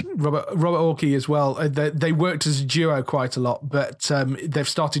 Yes, Robert Orci as well. They worked as a duo quite a lot, but they've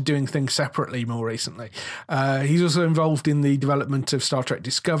started doing things separately more recently. He's also involved in the development of Star Trek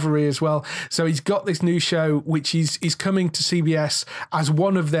Discovery as well. So he's got this new show, which is coming to CBS as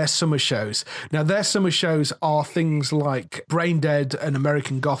one of their summer shows. Now, their summer shows are things like Brain Dead and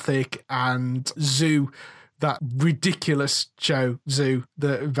American Gothic and Zoo. That ridiculous show, Zoo,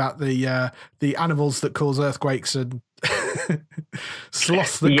 about the animals that cause earthquakes and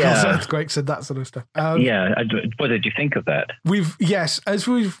sloths that cause earthquakes and that sort of stuff. What did you think of that? As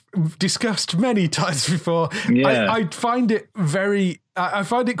we've discussed many times before, I find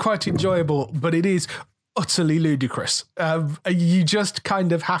it quite enjoyable, but it is utterly ludicrous. You just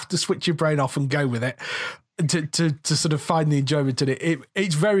kind of have to switch your brain off and go with it. To sort of find the enjoyment in it.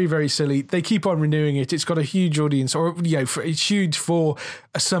 It's very, very silly. They keep on renewing it. It's got a huge audience, it's huge for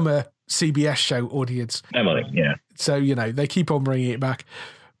a summer CBS show audience. Emily, yeah. So they keep on bringing it back.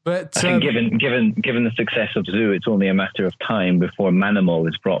 But I think given the success of Zoo, it's only a matter of time before Manimal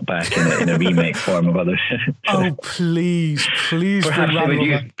is brought back in a remake form of others. Oh, please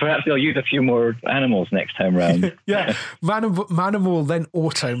perhaps they'll use a few more animals next time round. Yeah, Manimal, then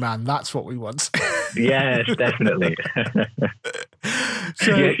Automan. That's what we want. Yes, definitely.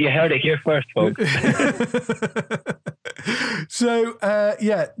 So, you heard it here first, folks. So,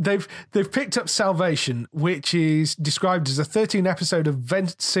 they've picked up Salvation, which is described as a 13-episode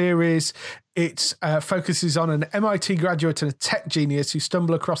event series. It focuses on an MIT graduate and a tech genius who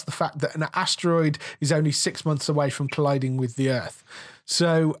stumble across the fact that an asteroid is only 6 months away from colliding with the Earth.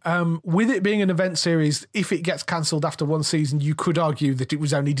 So with it being an event series, if it gets cancelled after one season, you could argue that it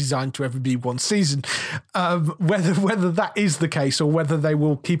was only designed to ever be one season. Whether that is the case or whether they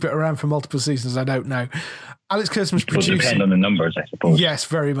will keep it around for multiple seasons, I don't know. Alex Kurtzman's producing. It will depend on the numbers, I suppose. Yes,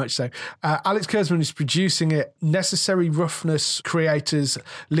 very much so. Alex Kurtzman is producing it. Necessary Roughness creators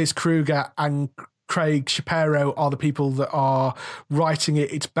Liz Kruger and Craig Shapiro are the people that are writing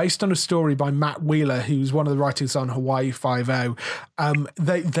it. It's based on a story by Matt Wheeler, who's one of the writers on Hawaii Five-0.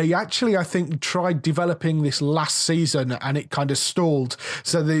 They actually, I think, tried developing this last season and it kind of stalled.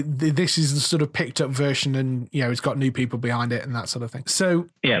 So this is the sort of picked up version, and it's got new people behind it and that sort of thing. So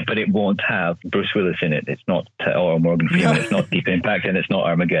yeah, but it won't have Bruce Willis in it. It's not, or Morgan Freeman. It's not Deep Impact, and it's not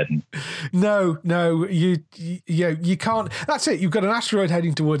Armageddon. No, you can't. That's it. You've got an asteroid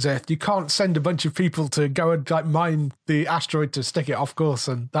heading towards Earth. You can't send a bunch of people to go and mine the asteroid to stick it off course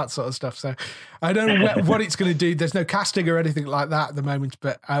and that sort of stuff. So I don't know what it's going to do. There's no casting or anything like that. at the moment.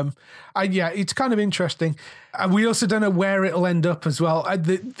 But yeah, it's kind of interesting. And we also don't know where it'll end up as well.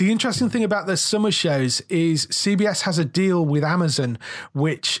 The interesting thing about the summer shows is CBS has a deal with Amazon,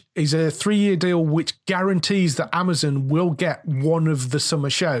 which is a 3-year deal which guarantees that Amazon will get one of the summer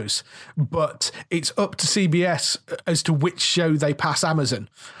shows. But it's up to CBS as to which show they pass Amazon.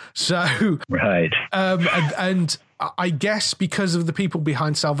 So, right. And I guess because of the people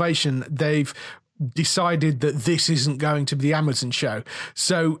behind Salvation, they've decided that this isn't going to be the Amazon show.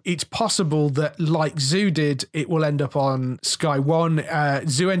 So it's possible that, like Zoo did, it will end up on Sky One.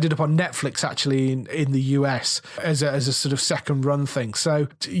 Zoo ended up on Netflix, actually, in the US as a sort of second run thing. So,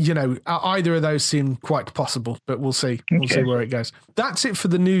 you know, either of those seem quite possible, but we'll see. We'll see where it goes. That's it for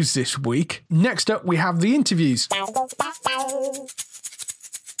the news this week. Next up, we have the interviews.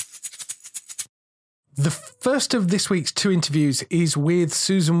 The first of this week's 2 interviews is with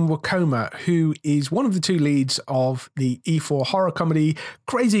Susan Wokoma, who is one of the 2 leads of the E4 horror comedy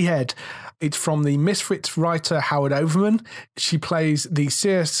Crazy Head. It's from the Misfits writer Howard Overman. She plays the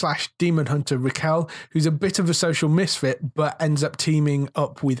seer/demon hunter Raquel, who's a bit of a social misfit, but ends up teaming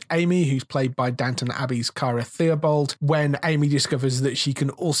up with Amy, who's played by Downton Abbey's Cara Theobald, when Amy discovers that she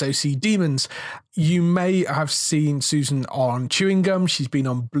can also see demons. You may have seen Susan on Chewing Gum. She's been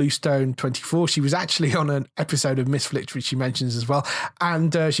on Bluestone 24. She was actually on an episode of Misfits, which she mentions as well.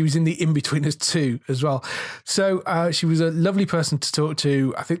 And she was in the In-Betweeners 2 as well. So she was a lovely person to talk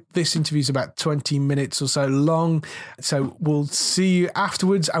to. I think this interview is about 20 minutes or so long. So we'll see you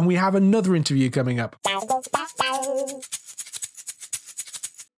afterwards. And we have another interview coming up.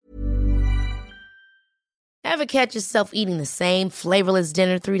 Ever catch yourself eating the same flavorless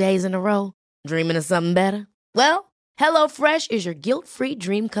dinner 3 days in a row? Dreaming of something better? Well, HelloFresh is your guilt-free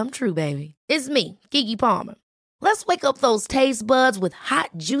dream come true, baby. It's me, Keke Palmer. Let's wake up those taste buds with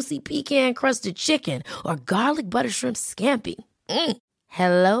hot, juicy pecan-crusted chicken or garlic butter shrimp scampi.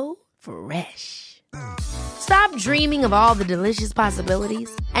 Hello Fresh. Stop dreaming of all the delicious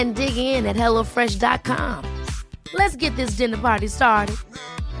possibilities and dig in at HelloFresh.com. Let's get this dinner party started.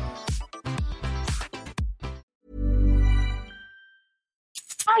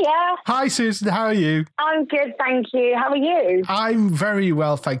 Hiya. Hi, Susan. How are you? I'm good, thank you. How are you? I'm very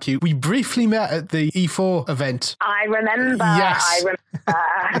well, thank you. We briefly met at the E4 event. I remember. Yes. I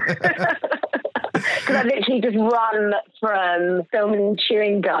remember. Because I literally just run from filming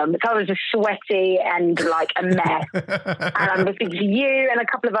Chewing Gum. So I was just sweaty and like a mess. And I'm listening to you and a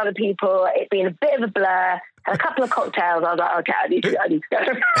couple of other people. It's been a bit of a blur. Had a couple of cocktails. I was like, okay, I need to go.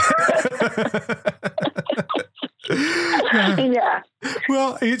 Yeah.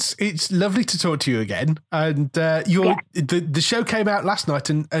 Well, it's lovely to talk to you again. And the show came out last night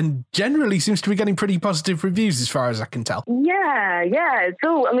and generally seems to be getting pretty positive reviews as far as I can tell. Yeah. It's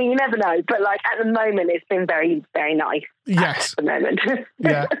all, I mean, you never know. But like at the moment, it's been very, very nice. Yes. At the moment.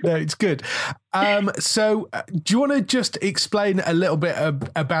 Yeah, no, it's good. So do you want to just explain a little bit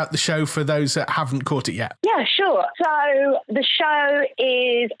about the show for those that haven't caught it yet? Yeah, sure. So the show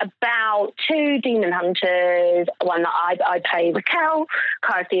is about 2 demon hunters. One that I play Raquel,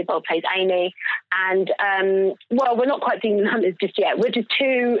 Cara Theobald plays Amy. And, well, we're not quite demon hunters just yet. We're just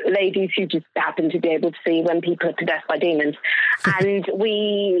 2 ladies who just happen to be able to see when people are possessed by demons. And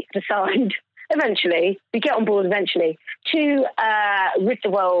we decide... eventually, we get on board eventually to rid the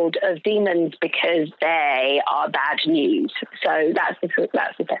world of demons because they are bad news. So that's the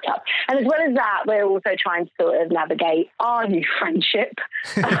setup. And as well as that, we're also trying to sort of navigate our new friendship,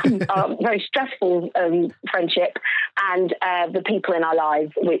 our very stressful friendship, and the people in our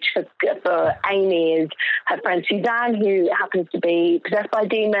lives, which for Amy is her friend Suzanne, who happens to be possessed by a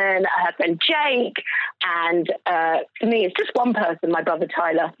demon, her friend Jake, and for me, it's just one person, my brother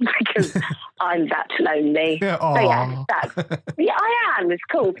Tyler, because I'm that lonely. Yeah, so yeah, I am. It's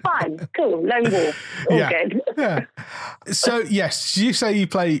cool, fun, cool, lone wolf, all good. Yeah. So yes, you say you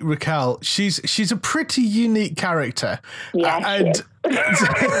play Raquel. She's a pretty unique character. Yeah, and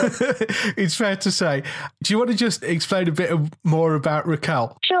it's fair to say. Do you want to just explain a bit more about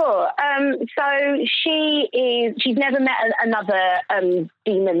Raquel? Sure. So she's never met another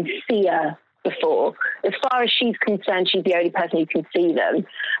demon seer before. As far as she's concerned, she's the only person who can see them.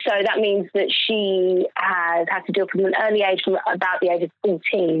 So that means that she has had to deal from an early age, from about the age of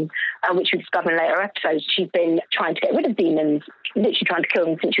 14, which we discover in later episodes. She's been trying to get rid of demons, literally trying to kill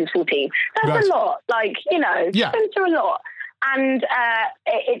them since she was 14. That's a lot. Like, you know, she's been through a lot. And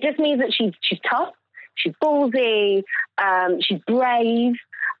it just means that she's tough, she's ballsy, she's brave.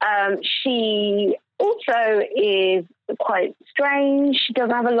 She also is quite strange. She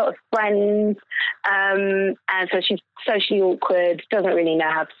doesn't have a lot of friends. And so she's socially awkward, doesn't really know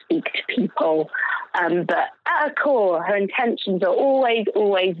how to speak to people. But at her core, her intentions are always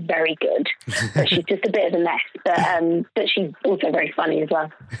very good. But she's just a bit of a mess. But she's also very funny as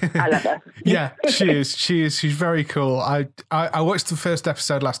well. I love her. Yeah, she is. She's very cool. I watched the first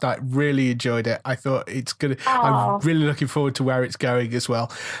episode last night, really enjoyed it. I thought it's good. I'm really looking forward to where it's going as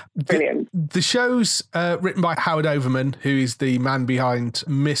well. Brilliant. The show's written by Howard Overman, who is the man behind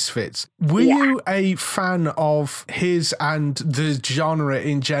Misfits. Were you a fan of his and the genre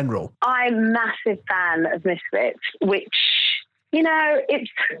in general? I'm a massive fan of Misfits, which, you know,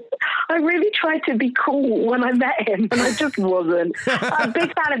 I really tried to be cool when I met him, and I just wasn't. I'm a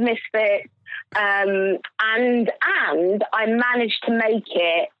big fan of Misfits, and I managed to make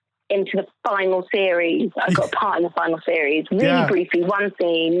it into the final series. I got a part in the final series, really briefly, one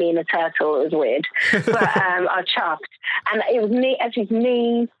scene, me and a turtle. It was weird, but I was chuffed. And it was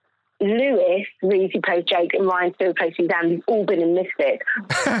me, Lewis, Reese, who plays Jake, and Ryan Steele plays Dan. We've all been in Misfits.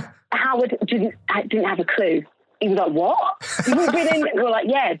 Howard didn't have a clue. He was like, "What? You've all been in?" We're like,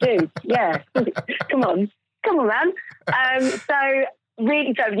 "Yeah, dude, yeah. Come on, man." I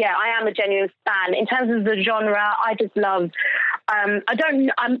am a genuine fan. In terms of the genre, I just love. I'm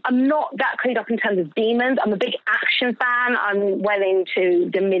not that clued up in terms of demons. I'm a big action fan. I'm well into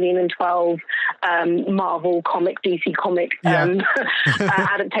the 1,000,012 Marvel comic, DC comic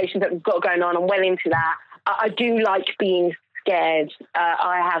adaptations that we've got going on. I'm well into that. I do like being scared.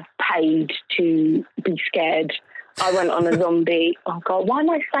 I have paid to be scared. I went on a zombie. Oh God, why am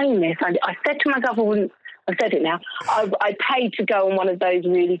I saying this? I said to myself, I've said it now. I paid to go on one of those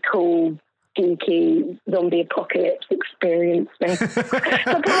really cool, geeky zombie apocalypse experience things. So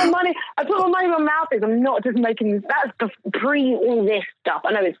I put my money where my mouth is. I'm not just making this. That's pre all this stuff.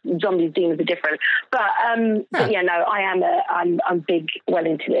 I know it's zombies, demons are different, but yeah, no, I'm big, well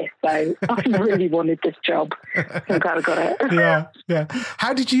into this. So I really wanted this job. I'm glad I got it. Yeah.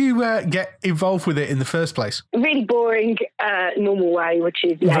 How did you get involved with it in the first place? Really boring, normal way, which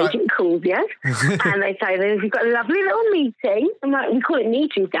is the agent calls you, and they say we've got a lovely little meeting. I'm like, we call it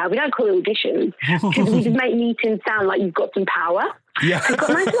meetings now. We don't call it auditions. Because we just make meetings sound like you've got some power. Yeah. So we've got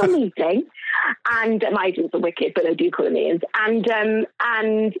a nice little meeting, and my agents are wicked, but they do call it meetings. And then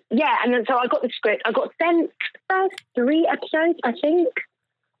so I got the script. I got sent first 3 episodes, I think,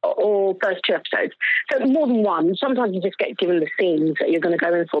 or first 2 episodes. So more than one. Sometimes you just get given the scenes that you're going to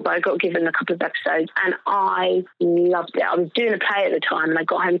go in for, but I got given a couple of episodes, and I loved it. I was doing a play at the time, and I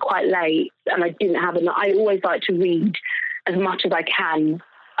got home quite late, and I didn't have enough. I always like to read as much as I can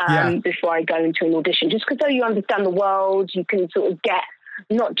before I go into an audition, just because so you understand the world, you can sort of get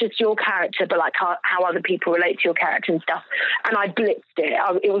not just your character, but like how other people relate to your character and stuff. And I blitzed it.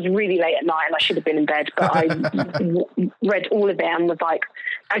 It was really late at night and I should have been in bed, but I read all of it and was like,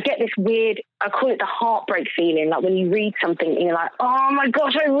 I get this weird, I call it the heartbreak feeling, like when you read something and you're like, oh my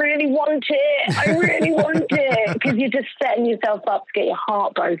gosh, I really want it. Because you're just setting yourself up to get your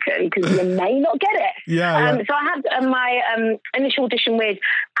heart broken because you may not get it. So I had my initial audition with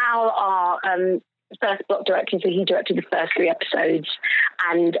Al, our first block director, so he directed the first 3 episodes,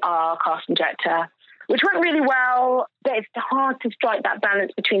 and our casting director, which went really well. But it's hard to strike that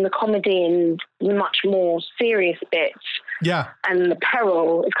balance between the comedy and the much more serious bits. Yeah. And the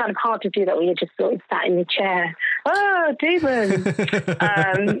peril. It's kind of hard to do that when you're just sort of sat in your chair. Oh, demon. So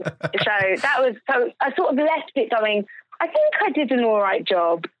I sort of left it going, I think I did an all right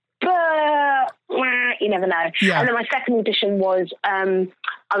job, but you never know. Yeah. And then my second audition was,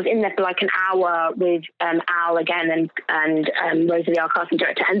 I was in there for like an hour with Al again and Rosalie, our casting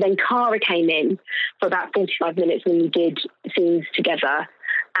director. And then Cara came in for about 45 minutes when we did scenes together.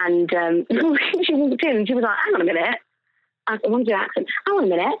 And she walked in and she was like, hang on a minute. I want to do an accent. Hang on a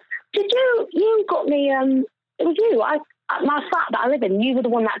minute. Did you got me, it was you. My flat that I live in, you were the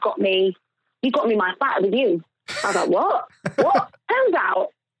one that got me my flat. It was you. I was like, what? Turns out,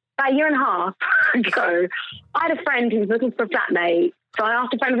 about a year and a half ago, I had a friend who was looking for a flatmate. So I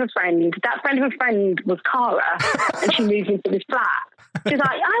asked a friend of a friend. That friend of a friend was Cara, and she moved into this flat. She's like,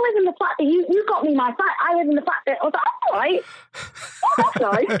 I live in the flat that you got me my flat. I live in the flat that I was like, all right. Oh, that's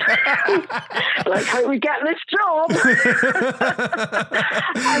nice. Let's hope we get this job.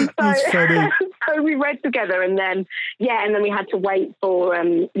 And so we read together, and then we had to wait for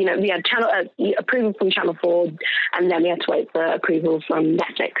we had approval from Channel 4, and then we had to wait for approval from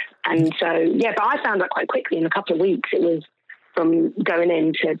Netflix. And so but I found out quite quickly in a couple of weeks. It was from going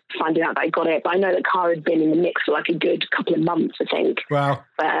in to finding out that I got it. But I know that Cara had been in the mix for like a good couple of months, I think. Wow.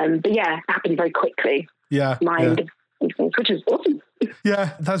 But yeah, it happened very quickly. Yeah. which is awesome.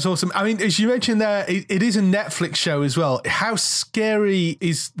 Yeah, that's awesome. I mean, as you mentioned there, it is a Netflix show as well. How scary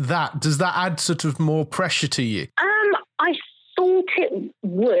is that? Does that add sort of more pressure to you?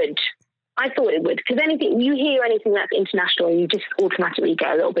 I thought it would. Because you hear anything that's international, and you just automatically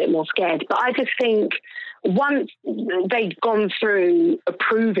get a little bit more scared. But I just think once they'd gone through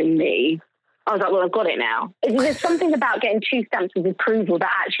approving me, I was like, well, I've got it now. There's something about getting 2 stamps of approval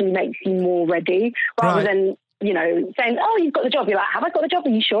that actually makes you more ready, rather than, saying, oh, you've got the job. You're like, have I got the job? Are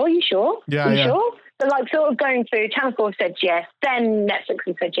you sure? Yeah, Are you sure? So sort of going through, Channel 4 said yes, then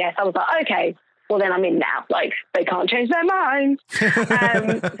Netflix said yes. I was like, okay, well, then I'm in now. They can't change their minds. So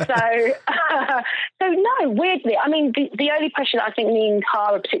no, weirdly, I mean, the only pressure that I think me and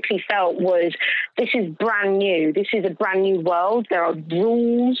Cara particularly felt was this is brand new. This is a brand new world. There are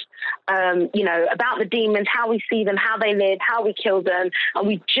rules, about the demons, how we see them, how they live, how we kill them. And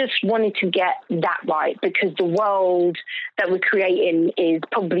we just wanted to get that right, because the world that we're creating is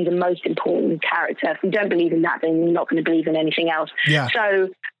probably the most important character. If you don't believe in that, then you're not going to believe in anything else. Yeah. So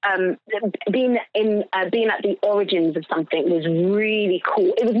being at the origins of something was really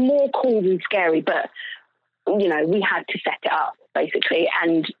cool. It was more cool than scary, but we had to set it up basically,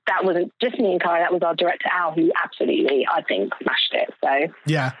 and that wasn't just me and Kai. That was our director Al, who absolutely, I think, smashed it. So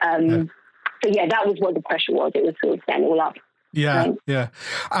yeah. So yeah, that was what the pressure was. It was sort of setting it all up. Yeah, yeah.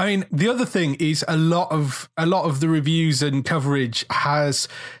 I mean, the other thing is a lot of the reviews and coverage has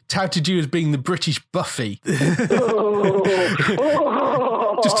touted you as being the British Buffy.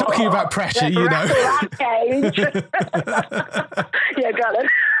 Just talking about pressure, Yeah, got it.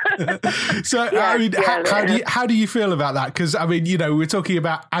 So, I mean, how do you feel about that? Because, I mean, we're talking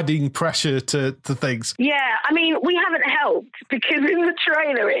about adding pressure to things. Yeah, I mean, we haven't helped, because in the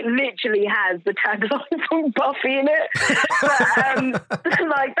trailer it literally has the tagline from Buffy in it. But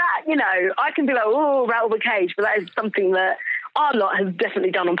like that, I can be like, oh, rattle the cage, but that is something that our lot has definitely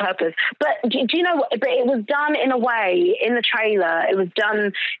done on purpose. But do you know what? But it was done in a way, in the trailer, it was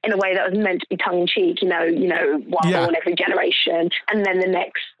done in a way that was meant to be tongue-in-cheek, one born every generation. And then the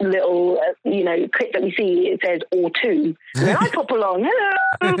next little, clip that we see, it says, or two. And then I pop along,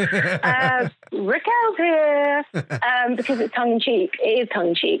 hello, Raquel's here. Because it's tongue-in-cheek. It is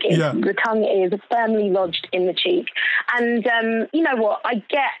tongue-in-cheek. The tongue is firmly lodged in the cheek. And you know what?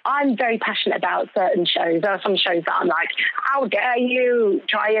 I'm very passionate about certain shows. There are some shows that I'm like, how dare you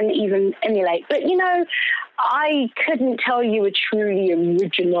try and even emulate? But, I couldn't tell you a truly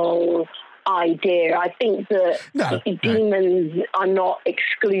original idea. I think that demons are not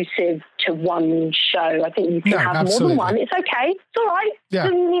exclusive to one show. I think you can have absolutely. more than one. It's okay. It's all right. Yeah.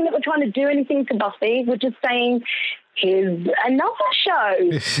 Doesn't mean that we're trying to do anything to Buffy. We're just saying, here's another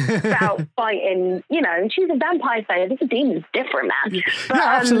show about fighting, and she's a vampire slayer. This is demons, different, man. But,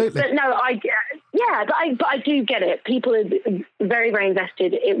 absolutely. But no, but I do get it. People are very, very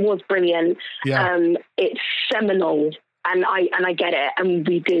invested. It was brilliant. Yeah. It's seminal. And I get it, and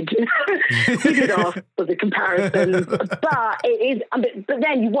we did ask for the comparison, but it is. But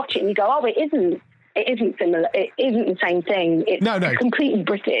then you watch it and you go, oh, it isn't similar. It isn't the same thing. It's completely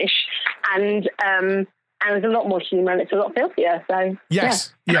British, and there's a lot more humour, and it's a lot filthier. So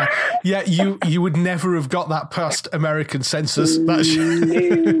yes, yeah. You would never have got that past American census. No.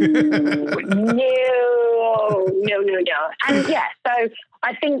 And so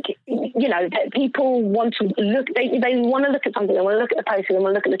I think, that people want to look, they want to look at something, they want to look at the poster, they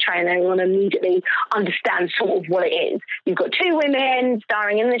want to look at the trailer, they want to immediately understand sort of what it is. You've got 2 women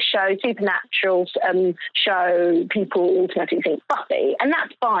starring in this show, supernatural show, people automatically think Buffy, and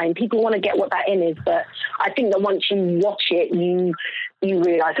that's fine. People want to get what that is, but I think that once you watch it, you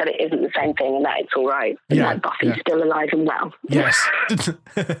realise that it isn't the same thing, and that it's all right. And that Buffy's still alive and well. Yes.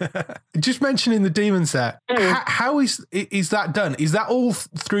 Just mentioning the demons there, how is that done? Is that all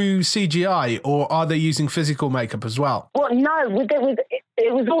through CGI, or are they using physical makeup as well? Well, no,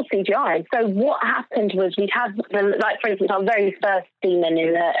 it was all CGI. So what happened was we'd have, for instance, our very first demon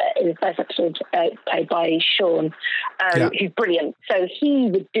in the first episode, played by Sean, who's brilliant. So he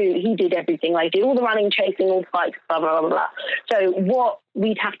did everything. He did all the running, chasing, all the fights, blah, blah, blah, blah. So what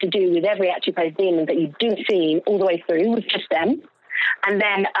we'd have to do with every actually played demon that you do see all the way through was just them. And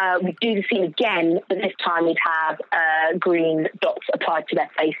then we'd do the scene again, but this time we'd have green dots applied to their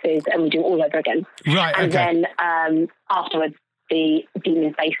faces, and we'd do it all over again. Right. And then afterwards, the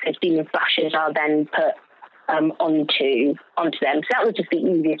demon faces, demon flashes are then put onto them. So that was just the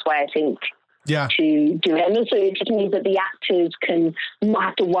easiest way, I think, to do it. And also it just means that the actors can not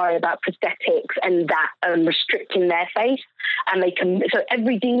have to worry about prosthetics and that restricting their face. And they can, so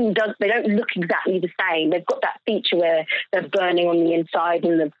every demon they don't look exactly the same. They've got that feature where they're burning on the inside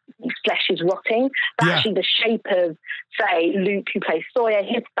and the flesh is rotting. But actually the shape of, say, Luke, who plays Sawyer,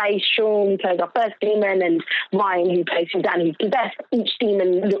 his face, Sean, who plays our first demon, and Ryan, who plays Suzanne, who's possessed, each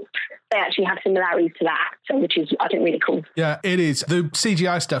demon they actually have similarities to that actor, which is, I think, really cool. Yeah, it is. The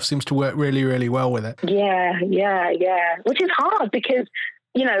CGI stuff seems to work really, really well with it. Yeah. Which is hard because,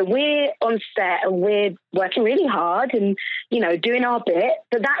 you know, we're on set and we're working really hard and, you know, doing our bit,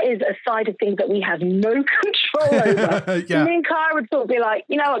 but that is a side of things that we have no control over. Me and Cara would sort of be like,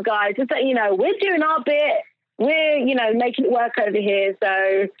 you know what, guys, just that, you know, we're doing our bit. We're, you know, making it work over here.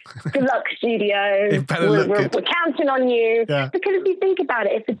 So good luck, studio. We're counting on you. Yeah. Because if you think about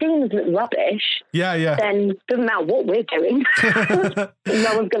it, if the demons look rubbish, then it doesn't matter what we're doing.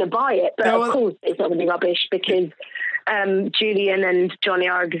 No one's going to buy it. But of course, it's not going to be rubbish because Julian and Johnny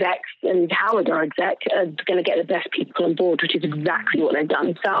are execs and Howard are exec are going to get the best people on board, which is exactly what they've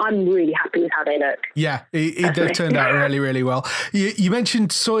done. So I'm really happy with how they look. Yeah, it turned out really, really well. You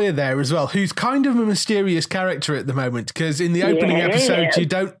mentioned Sawyer there as well, who's kind of a mysterious character at the moment, because in the opening episode, you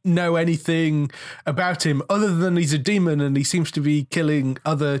don't know anything about him other than he's a demon and he seems to be killing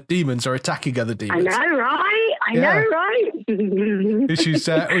other demons or attacking other demons. I know, right? Which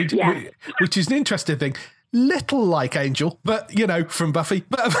is an interesting thing. Little like Angel, but, you know, from Buffy.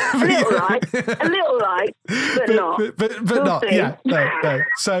 A little like, but not. But not, yeah. No.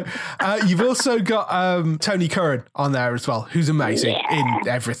 So you've also got Tony Curran on there as well, who's amazing in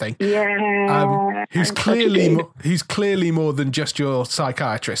everything. Yeah. Who's clearly more than just your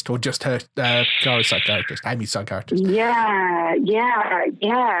psychiatrist or just her Cara's psychiatrist, Amy's psychiatrist. Yeah.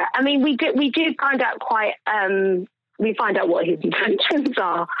 I mean, we do find out quite... we find out what his intentions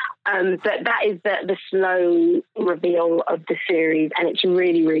are. But that is the slow reveal of the series, and it's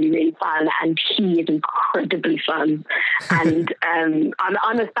really, really, really fun. And he is incredibly fun, and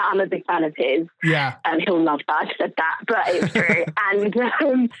I'm a big fan of his. Yeah, he'll love that I said that, but it's true.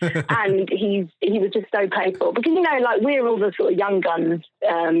 And he was just so playful because, you know, like, we're all the sort of young guns,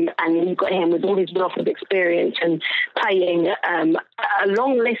 and you've got him with all his wealth of experience and playing a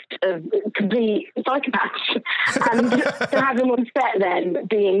long list of complete psychopaths, and to have him on set then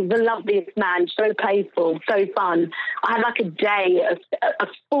being the loveliest man, so playful, so fun. I had like a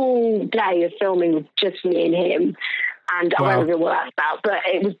full day of filming with just me and him. And I won't reveal what that's about, but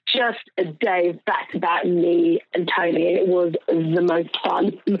it was just a day of back-to-back me and Tony. It was the most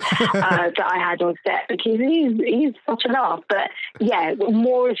fun that I had on set because he's such a laugh. But yeah,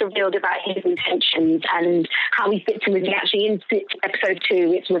 more is revealed about his intentions and how he fits in with me. Actually, in episode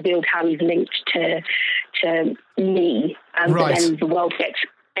 2, it's revealed how he's linked to me, and then the world gets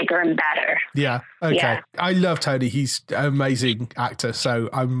bigger and better. Yeah. Okay. Yeah. I love Tony. He's an amazing actor. So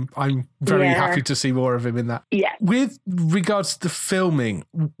I'm very happy to see more of him in that. Yeah. With regards to the filming,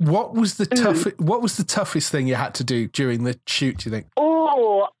 what was the toughest thing you had to do during the shoot, do you think?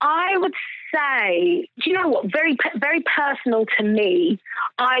 Oh, I would say, do you know what? Very, very personal to me.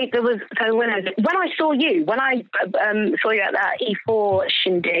 When I saw you at that E4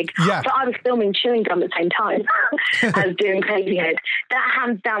 shindig, so I was filming Chewing Gum at the same time as doing Crazy Head. That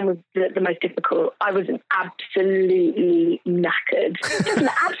hands down was the most difficult. I was absolutely knackered,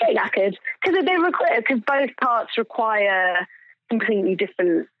 absolutely knackered, because both parts require completely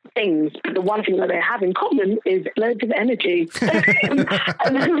different things. But the one thing that they have in common is loads of energy. And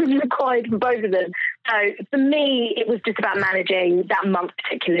that was required for both of them. So for me, it was just about managing, that month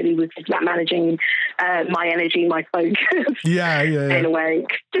particularly was just about managing my energy, my focus. Yeah. In a way.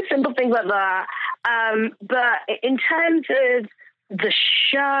 Just simple things like that. But in terms of the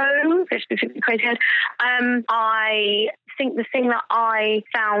show, specifically Crazy Head, I think the thing that I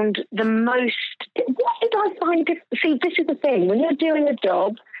found the most... What did I find... See, this is the thing. When you're doing a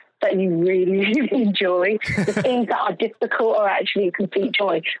job that you really, really enjoy, the things that are difficult are actually a complete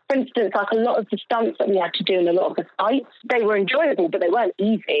joy. For instance, like a lot of the stunts that we had to do in a lot of the fights, they were enjoyable, but they weren't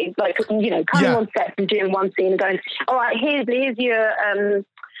easy. Like, you know, coming on set and doing one scene and going, all right, here's your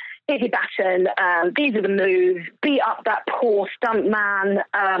baton, these are the moves, beat up that poor stunt man,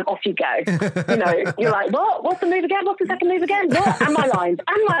 off you go. You know, you're like, what? What's the move again? What's the second move again? What? And my lines,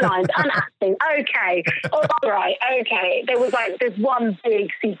 and acting. Okay. All right, okay. There's one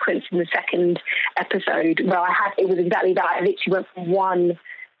big sequence in the second episode where it was exactly that. I literally went from one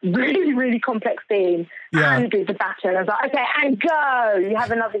really, really complex scene and did the baton. I was like, okay, and go. You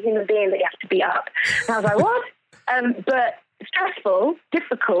have another human being that you have to beat up. And I was like, what? But stressful,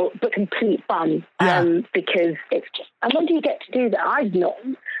 difficult, but complete fun. Because it's just, and when do you get to do that? I've not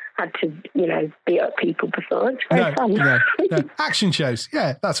had to, beat up people before. It's very fun. No. Action shows.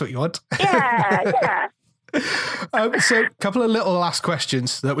 Yeah, that's what you want. Yeah. So a couple of little last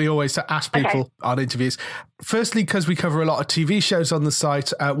questions that we always ask people on interviews. Firstly, because we cover a lot of TV shows on the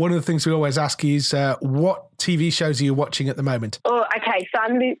site, one of the things we always ask is what TV shows are you watching at the moment? Oh, okay. So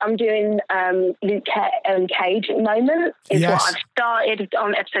I'm doing Luke Cage at the moment. Is what I've started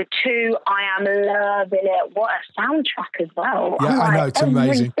on episode 2. I am loving it. What a soundtrack as well. Yeah, I know, it's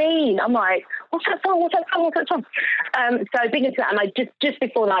amazing. Scene. I'm like, what's that song? So big into that. And I just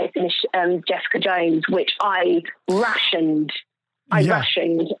before that, I finished Jessica Jones, which I rationed. I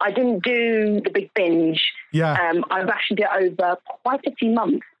didn't do the big binge. Yeah. I rationed it over quite a few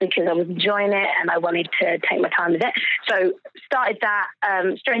months because I was enjoying it and I wanted to take my time with it. So started that.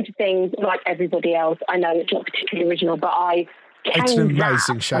 Stranger Things, like everybody else. I know it's not particularly original, but it's an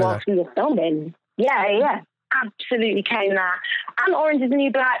amazing show whilst we were filming. Yeah. Absolutely came that. And Orange is the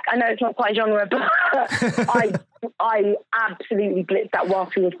New Black. I know it's not quite genre, but I absolutely blitzed that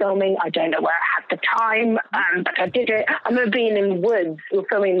whilst we were filming. I don't know where I had the time, but I did it. I remember being in the woods. We were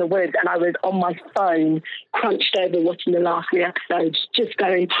filming in the woods, and I was on my phone, crunched over watching the last 3 episodes, just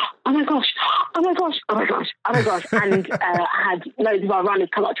going, oh my gosh. And I had loads of our runners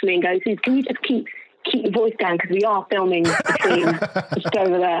come up to me and go, Suze, can you just keep your voice down because we are filming between just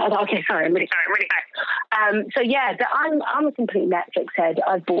over there. I was like, okay, sorry, I'm really sorry. So yeah, I'm a complete Netflix head.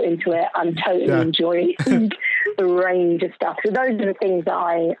 I've bought into it. I'm totally enjoying the range of stuff. So those are the things that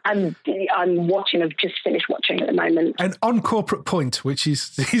I'm watching. I've just finished watching at the moment. And On Corporate Point, which is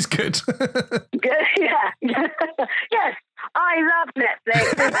good. Yeah. Yes. I love Netflix.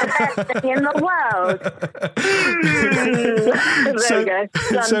 It's the best thing in the world. There we go.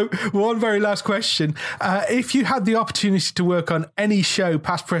 Done. So one very last question. If you had the opportunity to work on any show,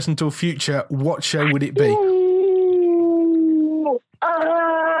 past, present or future, what show would it be? Okay,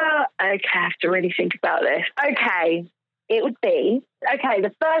 I have to really think about this. Okay, it would be... Okay,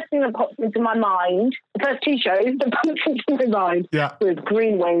 the first thing that popped into my mind, the first 2 shows that popped into my mind was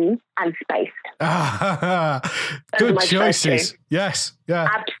Green Wings and Spaced. Good choices. Yes, yeah.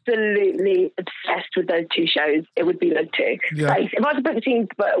 Absolutely obsessed with those 2 shows. It would be those 2. Yeah. Spaced. If I had to put the teams,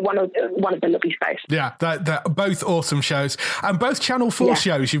 but one of them would be Spaced. Yeah, they're both awesome shows. And both Channel 4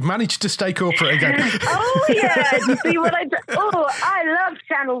 shows. You've managed to stay corporate again. Oh, yeah. You see what I do? Oh, I love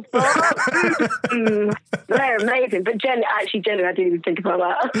Channel 4. They're amazing. But Jen, I didn't even think about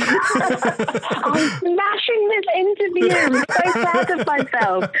that. I'm smashing this interview. I'm so proud of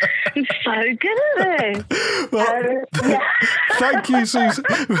myself. I'm so good at this. Well, thank you, Susan.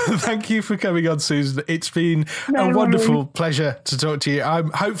 Thank you for coming on, Susan. It's been a wonderful pleasure to talk to you.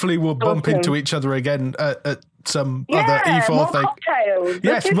 Hopefully we'll bump into each other again at some other E4 more thing. Cocktails.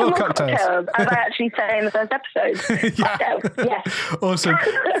 Yes, more cocktails. As I actually say in the first episode. Cocktails, yes. Awesome.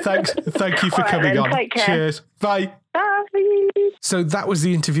 Thank you for coming on. Take care. Cheers. Bye. Bye. So that was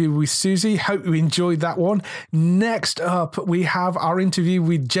the interview with Susie. Hope you enjoyed that one. Next up, we have our interview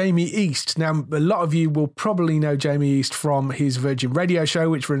with Jamie East. Now, a lot of you will probably know Jamie East from his Virgin Radio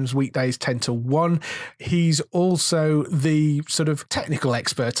show, which runs weekdays 10 to 1. He's also the sort of technical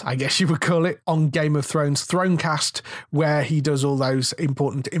expert, I guess you would call it, on Game of Thrones Thronecast, where he does all those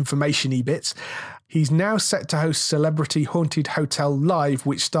important information-y bits. He's now set to host Celebrity Haunted Hotel Live,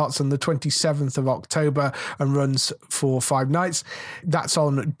 which starts on the 27th of October and runs for 5 nights. That's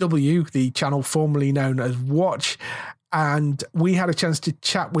on W, the channel formerly known as Watch. And we had a chance to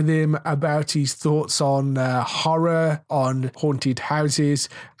chat with him about his thoughts on horror, on haunted houses,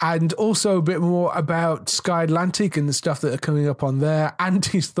 and also a bit more about Sky Atlantic and the stuff that are coming up on there, and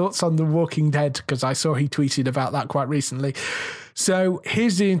his thoughts on The Walking Dead, because I saw he tweeted about that quite recently. So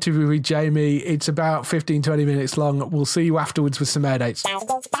here's the interview with Jamie. It's about 15-20 minutes long. We'll see you afterwards with some air dates.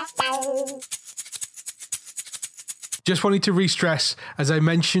 Just wanted to re-stress, as I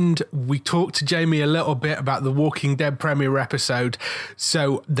mentioned, we talked to Jamie a little bit about the Walking Dead premiere episode.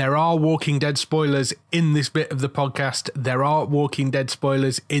 So there are Walking Dead spoilers in this bit of the podcast. There are Walking Dead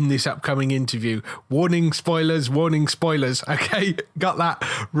spoilers in this upcoming interview. Warning, spoilers, warning, spoilers. Okay, got that?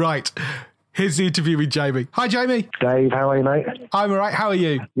 Right. Here's the interview with Jamie. Hi, Jamie. Dave, how are you, mate? I'm all right. How are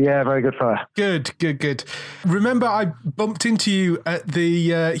you? Yeah, very good, fella. Good. Remember, I bumped into you at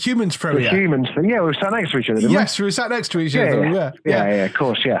the Humans premiere. The Humans thing? Yeah, we were sat next to each other, didn't we? Yes, we were sat next to each other. Yeah, of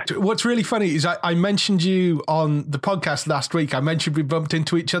course, yeah. What's really funny is I mentioned you on the podcast last week. I mentioned we bumped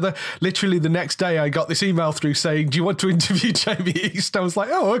into each other. Literally the next day, I got this email through saying, do you want to interview Jamie East? I was like,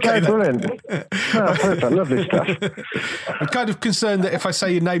 oh, okay. Yeah, brilliant. Oh, perfect. Lovely stuff. I'm kind of concerned that if I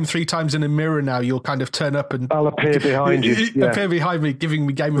say your name 3 times in a mirror now, you'll kind of turn up and I'll appear behind you. Appear behind me, giving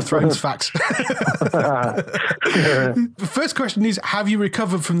me Game of Thrones facts. The first question is, have you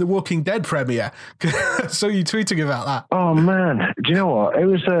recovered from the Walking Dead premiere? I saw you tweeting about that. Oh man, do you know what? It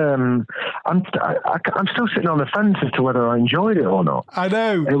was. I'm still sitting on the fence as to whether I enjoyed it or not. I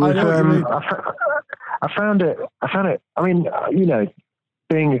know. It was. I know what you mean. I found it. I mean,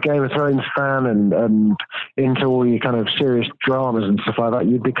 being a Game of Thrones fan and into all your kind of serious dramas and stuff like that,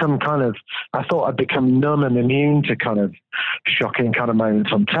 you become kind of. I thought I'd become numb and immune to kind of shocking kind of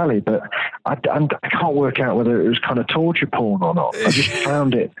moments on telly, but I can't work out whether it was kind of torture porn or not. I just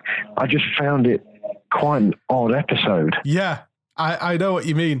found it quite an odd episode. Yeah. I know what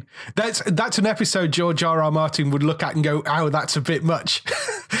you mean. That's an episode George R.R. Martin would look at and go, "Oh, that's a bit much."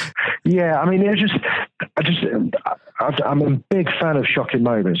 Yeah, I mean, I'm a big fan of shocking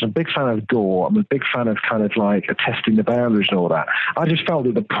moments. I'm a big fan of gore. I'm a big fan of kind of like testing the boundaries and all that. I just felt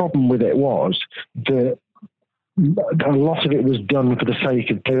that the problem with it was that a lot of it was done for the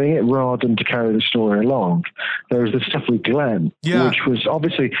sake of doing it rather than to carry the story along. There was the stuff with Glenn, which was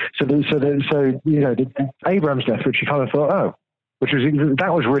obviously the Abrams death, which you kind of thought,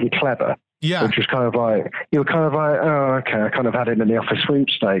 that was really clever. Yeah. Which was kind of like, you were kind of like, oh, okay, I kind of had him in the office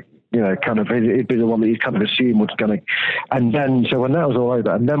sweepstake, kind of, it'd be the one that you kind of assume was going to, and then, so when that was all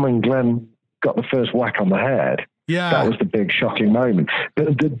over, and then when Glenn got the first whack on the head, that was the big shocking moment.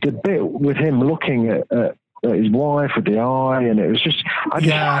 But the bit with him looking at his wife with the eye, and it was just, I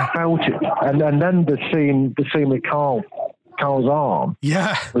just felt it. And then the scene with Carl's arm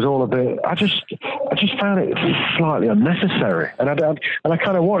was all a bit, I just found it slightly unnecessary, and I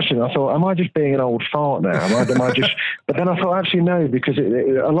kind of watched it and I thought, am I just being an old fart now? Am I just but then I thought, actually no, because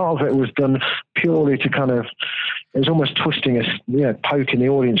a lot of it was done purely to kind of, it was almost twisting poking the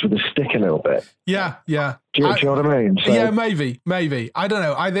audience with a stick a little bit. Yeah. Do you know what I mean? So, yeah, maybe. I don't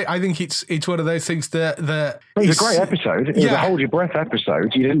know. I think it's one of those things that it's a great episode. It was a hold your breath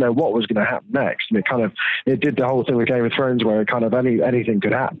episode. You didn't know what was going to happen next, and it did the whole thing with Game of Thrones where it kind of anything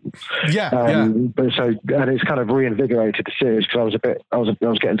could happen. But it's kind of reinvigorated the series because I was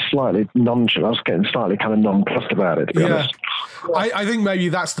getting slightly nonchalant. I was getting slightly kind of nonplussed about it, to be honest. I think maybe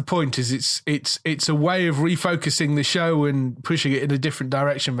that's the point. Is it's a way of refocusing the show and pushing it in a different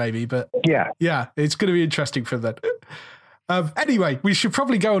direction, maybe. But yeah, it's going to be interesting for that. Anyway, we should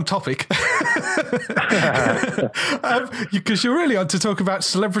probably go on topic because you're really on to talk about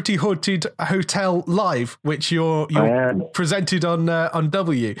Celebrity Haunted Hotel Live, which you're presented on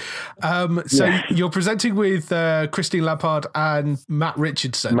W. You're presenting with Christine Lampard and Matt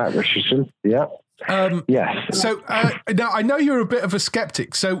Richardson. Yeah. Yes. So now I know you're a bit of a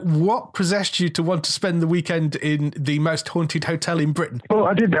skeptic. So what possessed you to want to spend the weekend in the most haunted hotel in Britain? Well,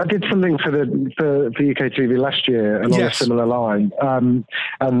 I did something for UK TV last year along a similar line, and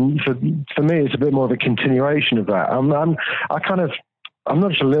for me it's a bit more of a continuation of that. I'm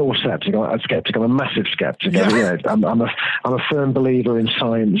not just a little skeptic. I'm a massive skeptic. Yeah. I'm a firm believer in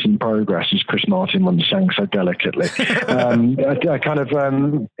science and progress, as Chris Martin once sang so delicately. I kind of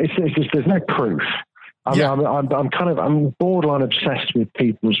it's just there's no proof. I'm borderline obsessed with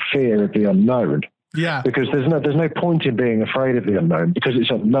people's fear of the unknown. Yeah. Because there's no point in being afraid of the unknown because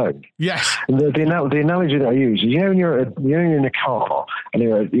it's unknown. Yes. And the analogy that I use is when you're in a car and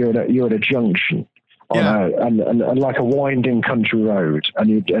you're at a junction. And like a winding country road,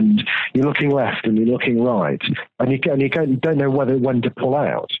 and you're looking left and you're looking right, and you don't know when to pull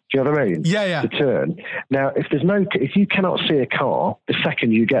out. Do you know what I mean? Yeah. To turn. Now, if you cannot see a car the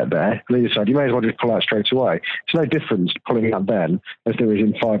second you get there, on either side, you may as well just pull out straight away. It's no difference pulling out then as there is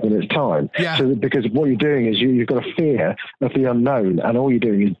in 5 minutes' time. Yeah. So because what you're doing is you've got a fear of the unknown, and all you're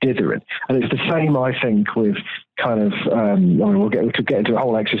doing is dithering. And it's the same, I think, with kind of, we could get into a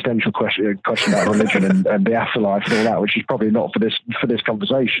whole existential question about religion and the afterlife and all that, which is probably not for this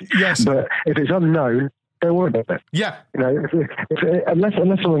conversation. Yes. But if it's unknown, don't worry about it. Yeah. Unless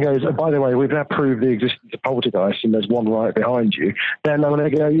someone goes, oh, by the way, we've now proved the existence of poltergeist and there's one right behind you, then I'm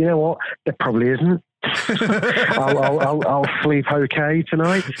going to go, you know what? There probably isn't. I'll sleep okay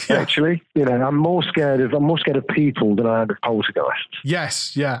tonight. Yeah. Actually, I'm more scared of people than I am of poltergeists.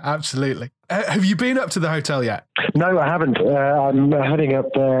 Yes, yeah, absolutely. Have you been up to the hotel yet? No, I haven't. I'm heading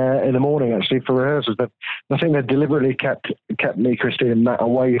up there in the morning actually for rehearsals. But I think they deliberately kept me, Christine, and Matt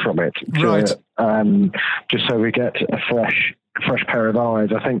away from it, just so we get a fresh pair of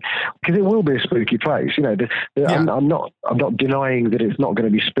eyes. I think because it will be a spooky place. I'm not denying that it's not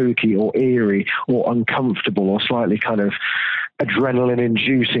going to be spooky or eerie or uncomfortable or slightly kind of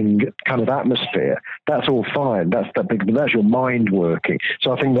adrenaline-inducing kind of atmosphere. That's all fine. That's your mind working.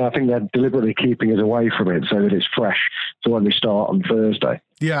 So I think they're deliberately keeping us away from it so that it's fresh. So when we start on Thursday.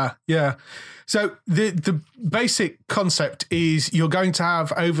 Yeah, yeah. So the basic concept is you're going to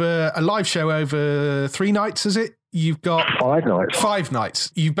have a live show over 3 nights, is it? You've got 5 nights. 5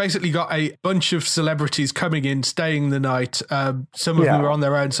 nights. You've basically got a bunch of celebrities coming in, staying the night. Some of them are on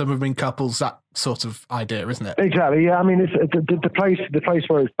their own, some of them in couples. That sort of idea, isn't it? Exactly. Yeah. I mean, it's, the place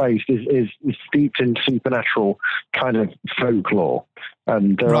where it's based is steeped in supernatural kind of folklore,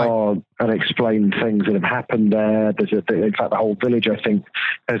 and there are unexplained things that have happened there. In fact, the whole village, I think,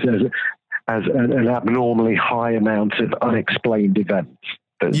 has an abnormally high amount of unexplained events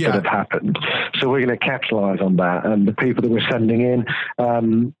that have happened. So we're going to capitalize on that, and the people that we're sending in are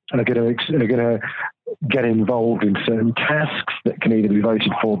going to get involved in certain tasks that can either be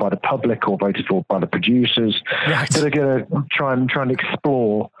voted for by the public or voted for by the producers. Right. That are going to try and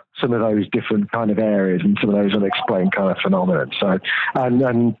explore some of those different kind of areas and some of those unexplained kind of phenomena. So, and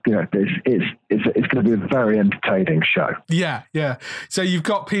you know, it's going to be a very entertaining show. Yeah, yeah. So you've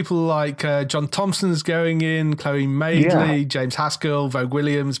got people like John Thompson's going in, Chloe Madeley, James Haskell, Vogue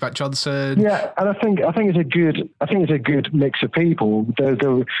Williams, Matt Johnson. Yeah, and I think it's a good mix of people.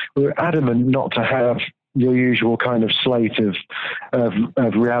 We're adamant not to have your usual kind of slate of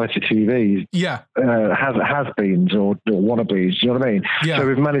reality TV, has-beens or wannabes. You know what I mean? Yeah. So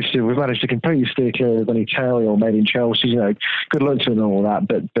we've managed to completely steer clear of any Towie or Made in Chelsea. You know, good luck to them and all that.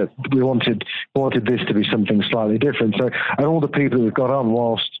 But we wanted this to be something slightly different. So, and all the people that we've got on,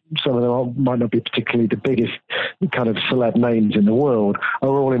 whilst some of them might not be particularly the biggest kind of celeb names in the world, are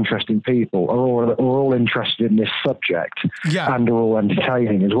all interesting people. Are all interested in this subject, and are all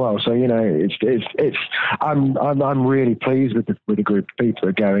entertaining as well. So you know, it's. I'm really pleased with the group of people that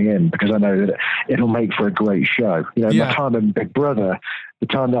are going in, because I know that it'll make for a great show. You know, my time in Big Brother, the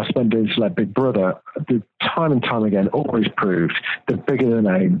time that I spent doing Celeb Big Brother, the time and time again always proved the bigger the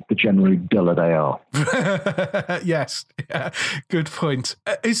name, the generally duller they are. Yes, good point.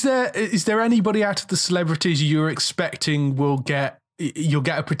 Is there anybody out of the celebrities you're expecting you'll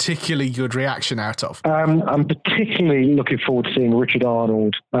get a particularly good reaction out of? I'm particularly looking forward to seeing Richard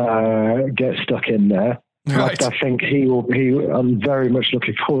Arnold get stuck in there. Right. I think I'm very much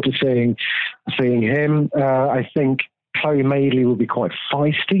looking forward to seeing him. I think Chloe Madeley will be quite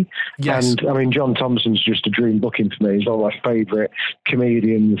feisty. Yes. And I mean, John Thompson's just a dream booking for me. He's one of my favourite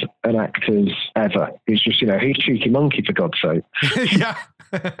comedians and actors ever. He's just, he's Cheeky Monkey, for God's sake. Yeah.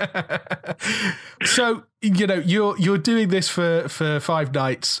 So, you're doing this for 5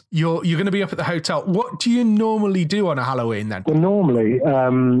 nights. You're going to be up at the hotel. What do you normally do on a Halloween then? Well, normally,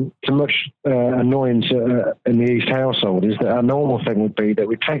 to much annoyance in the East household, is that our normal thing would be that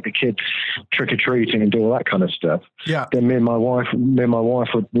we'd take the kids trick-or-treating and do all that kind of stuff. Yeah. Then me and my wife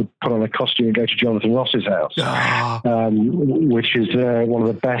would put on a costume and go to Jonathan Ross's house, which is one of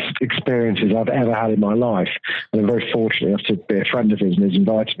the best experiences I've ever had in my life. And I'm very fortunate enough to be a friend of his, and he's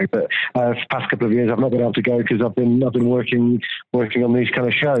invited me. But for the past couple of years, I've not been able to go because I've been working on these kind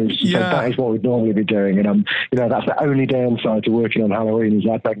of shows. Yeah. So that is what we'd normally be doing, and that's the only downside to working on Halloween, is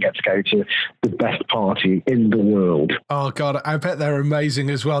I don't get to go to the best party in the world. Oh God, I bet they're amazing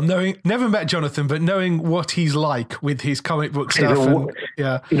as well. Never met Jonathan, but knowing what he's like with his comic book stuff, he's a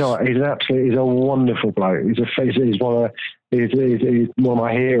wonderful bloke. He's one of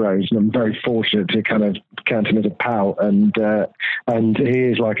my heroes, and I'm very fortunate to kind of count him as a pal. And he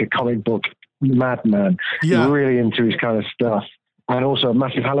is like a comic book madman, really into his kind of stuff, and also a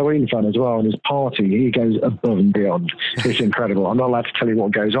massive Halloween fan as well. And his party, he goes above and beyond. It's incredible. I'm not allowed to tell you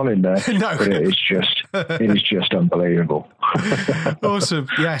what goes on in there, but it is just unbelievable. Awesome.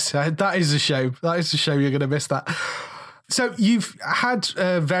 Yes, that is a shame. You're going to miss that. So you've had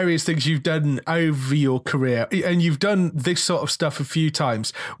various things you've done over your career, and you've done this sort of stuff a few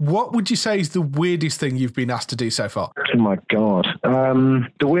times. What would you say is the weirdest thing you've been asked to do so far? Oh my God.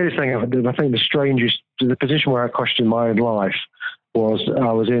 The weirdest thing, I think the strangest, the position where I questioned my own life was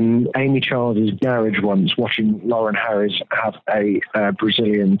I was in Amy Childs' garage once watching Lauren Harris have a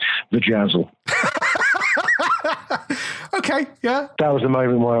Brazilian vajazzle. Okay, yeah. That was the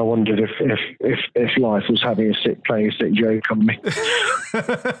moment where I wondered if life was playing a sick joke on me.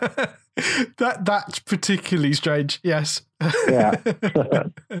 That's particularly strange. Yes. Yeah.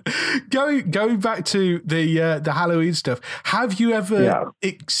 Going back to the Halloween stuff, have you ever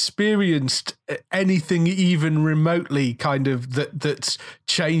experienced anything even remotely kind of that's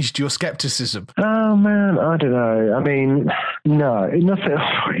changed your skepticism? Oh man, I don't know. I mean, no,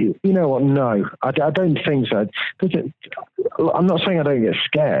 nothing. You know what? No, I don't think so. I'm not saying I don't get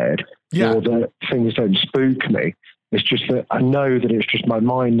scared or that things don't spook me. It's just that I know that it's just my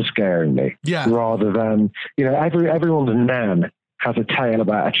mind scaring me, rather than, you know, everyone's nan has a tale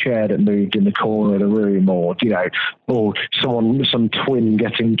about a chair that moved in the corner of the room, or, you know, or some twin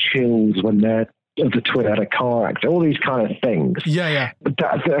getting chills when the twin had a car accident, all these kind of things. Yeah. But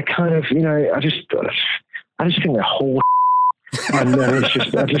that kind of, you know, I just think they're whole. And then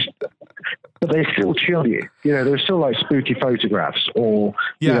but they still chill you. You know, there's still like spooky photographs, or,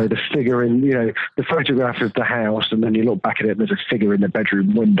 you know, the figure in, you know, the photograph of the house, and then you look back at it and there's a figure in the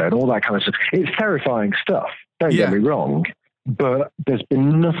bedroom window and all that kind of stuff. It's terrifying stuff. Don't get me wrong. But there's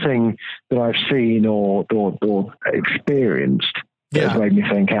been nothing that I've seen or experienced that has made me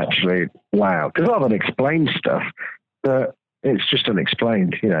think, actually, wow. There's a lot of unexplained stuff, but it's just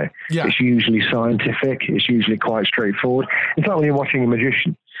unexplained, you know. It's usually scientific. It's usually quite straightforward. It's like when you're watching a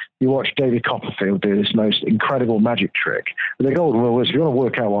magician. You watch David Copperfield do this most incredible magic trick. And the golden rule is, if you want to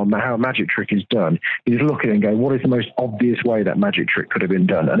work out how a magic trick is done, you just look at it and go, what is the most obvious way that magic trick could have been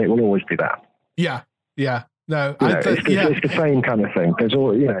done? And it will always be that. Yeah. No, it's the same kind of thing. There's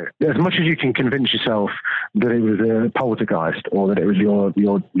all, you know, as much as you can convince yourself that it was a poltergeist, or that it was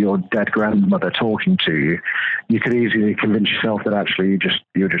your dead grandmother talking to you, you could easily convince yourself that actually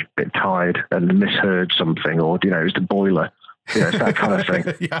you're just a bit tired and misheard something, or, you know, it was the boiler. You know, it's that kind of thing.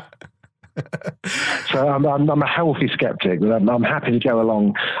 So I'm a healthy skeptic, but I'm happy to go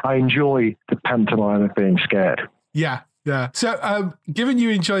along. I enjoy the pantomime of being scared. Yeah. So, given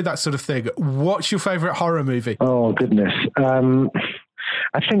you enjoy that sort of thing, what's your favourite horror movie? Oh, goodness. I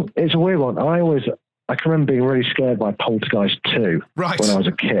think it's a weird one. I can remember being really scared by Poltergeist 2 when I was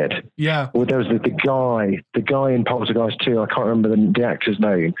a kid. Yeah. Well, there was the guy in Poltergeist 2, I can't remember the actor's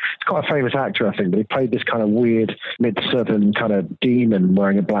name. It's quite a famous actor, I think, but he played this kind of weird mid-southern kind of demon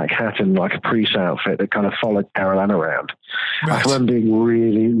wearing a black hat and like a priest outfit that kind of followed Carol Ann around. Right. I can remember being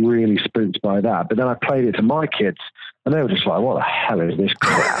really, really spooked by that. But then I played it to my kids, and they were just like, what the hell is this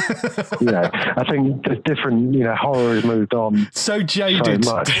crap? You know, I think the different, you know, horror has moved on so jaded.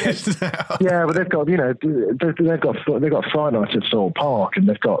 So much. Yeah, but they've got, you know, they've got Fright Night at Thorpe Park, and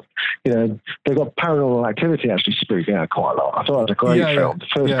they've got Paranormal Activity actually spooking out quite a lot. I thought it was a great film.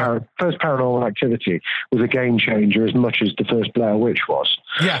 The first Paranormal Activity was a game changer as much as the first Blair Witch was.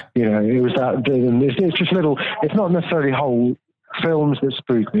 Yeah. You know, it was that, it's just little, it's not necessarily whole films that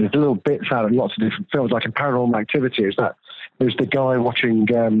spook me. There's little bits out of lots of different films, like in Paranormal Activity. There's the guy watching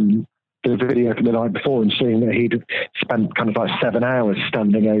the video from the night before and seeing that he'd spent kind of like 7 hours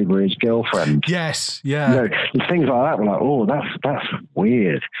standing over his girlfriend. Yes, yeah. You know, things like that were like, oh, that's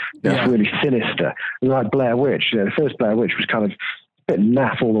weird. That's really sinister. And like Blair Witch, you know, the first Blair Witch was kind of a bit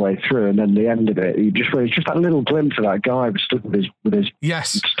naff all the way through, and then the end of it, it's just that little glimpse of that guy stood with his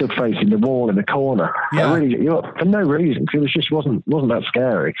stood facing the wall in the corner. Yeah. Really, for no reason, because it just wasn't that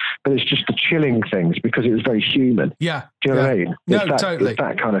scary. But it's just the chilling things because it was very human. Yeah. Do you know what I mean? Totally. It's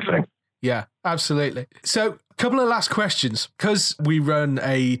that kind of thing. Yeah, absolutely. So, a couple of last questions. Because we run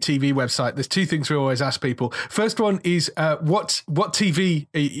a TV website, there's two things we always ask people. First one is, what TV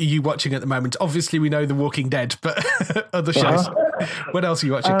are you watching at the moment? Obviously, we know The Walking Dead, but other shows. What else are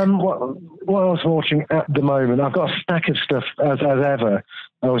you watching? What else am I watching at the moment? I've got a stack of stuff, as ever.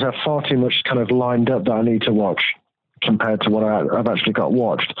 I always have far too much kind of lined up that I need to watch compared to what I've actually got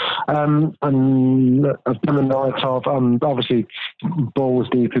watched. And I've done a night of, obviously balls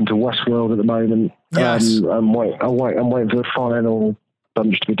deep into Westworld at the moment. Yes. I'm waiting for the final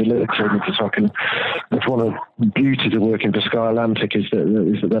bunch to be delivered to me, so I can. It's one of the beauties of working for Sky Atlantic is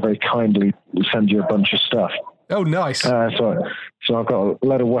that they very kindly send you a bunch of stuff. Oh, nice. So I've got a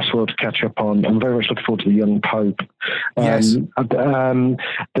lot of Westworld to catch up on. I'm very much looking forward to The Young Pope. Yes.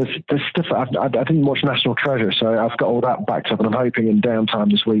 There's stuff. I didn't watch National Treasure, so I've got all that backed up, and I'm hoping in downtime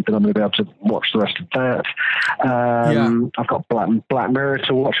this week that I'm going to be able to watch the rest of that. I've got Black Mirror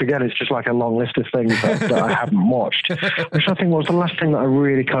to watch again. It's just like a long list of things that I haven't watched, which I think was the last thing that I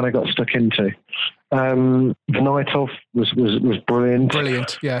really kind of got stuck into. The Night Of was brilliant.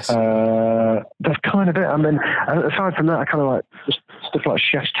 Brilliant, yes. That's kind of it. I mean, aside from that, I kind of like stuff like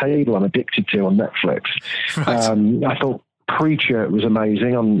Chef's Table I'm addicted to on Netflix. Right. I thought Preacher was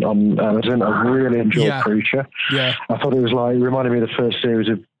amazing on Amazon. I really enjoyed Preacher. Yeah. I thought it was like, it reminded me of the first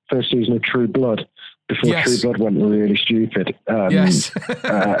season of True Blood. Before True Blood went really stupid. It's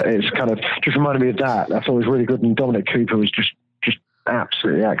kind of just reminded me of that. I thought it was really good, and Dominic Cooper was just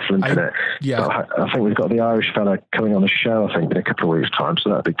absolutely excellent in it. Yeah. I think we've got the Irish fella coming on the show, I think, in a couple of weeks' time,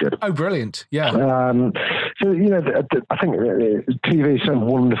 so that'd be good. Oh, brilliant. Yeah. So, you know, I think TV is so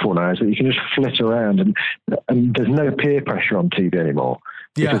wonderful now, is that you can just flit around, and there's no peer pressure on TV anymore.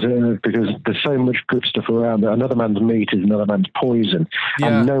 Because there's so much good stuff around that another man's meat is another man's poison,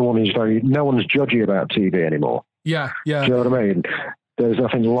 and no one is judgy about TV anymore. Yeah, yeah. Do you know what I mean? There's, I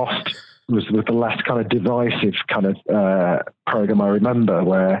think, Lost was the last kind of divisive kind of program I remember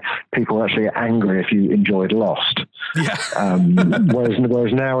where people were actually angry if you enjoyed Lost. Yeah.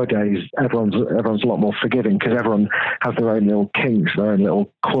 Whereas nowadays everyone's a lot more forgiving because everyone has their own little kinks, their own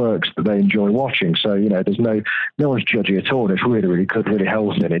little quirks that they enjoy watching. So there's no one's judgy at all. It's really, really good, really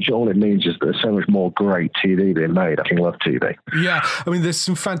healthy. And all it means is that there's so much more great TV being made. I love TV. Yeah, I mean, there's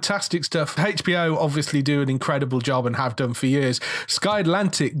some fantastic stuff. HBO obviously do an incredible job and have done for years. Sky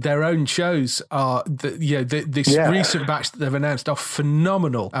Atlantic, their own shows are this recent batch that they've announced are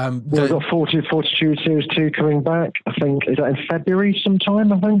phenomenal. We've got Fortitude Series 2 coming back. I think is that in February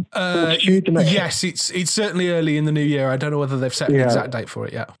sometime. I think. Yes, it's certainly early in the new year. I don't know whether they've set the exact date for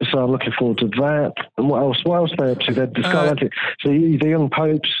it yet. So I'm looking forward to that. And what else? What else are they up to? The Sky Atlantic. So the Young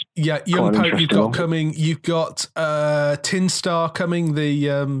Popes. Yeah, Young Pope. You've got coming. You've got Tin Star coming.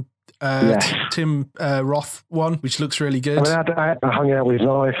 The Tim Roth one, which looks really good. I hung out with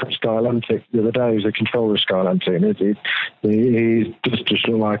Zai from Sky Atlantic the other day. He's the controller of Sky Atlantic, and he's just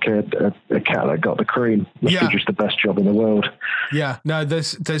like a cat that got the cream. Must be just the best job in the world. Yeah, no,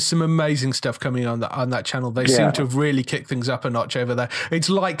 there's some amazing stuff coming on that channel. They seem to have really kicked things up a notch over there. It's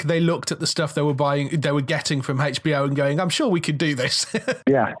like they looked at the stuff they were getting from HBO and going, I'm sure we could do this.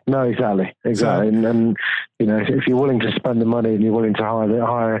 Yeah, no, exactly. So, and if you're willing to spend the money and you're willing to hire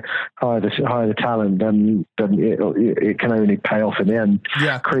the talent, then it can only pay off in the end.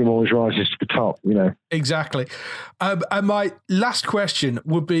 Yeah. Cream always rises to the top, Exactly. And my last question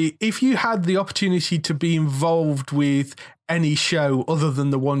would be, if you had the opportunity to be involved with any show other than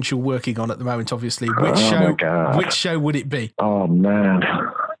the ones you're working on at the moment, obviously, which show would it be? Oh man,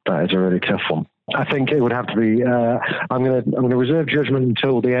 that is a really tough one. I think it would have to be. I'm going to reserve judgment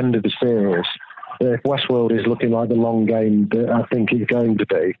until the end of the series. If Westworld is looking like the long game that I think it's going to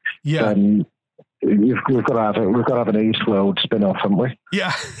be, then we've got to have an Eastworld spin-off, haven't we?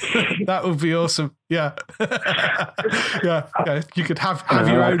 Yeah, that would be awesome. Yeah, yeah. You could have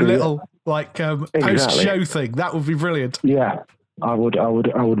your own little post-show thing. That would be brilliant. Yeah. I would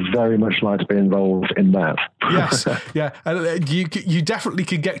very much like to be involved in that. Yes, yeah, and you definitely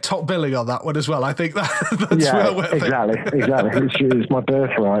could get top billing on that one as well. I think that's well worth it. Exactly. It's my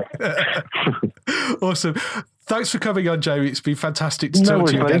birthright. Awesome. Thanks for coming on, Jamie. It's been fantastic to talk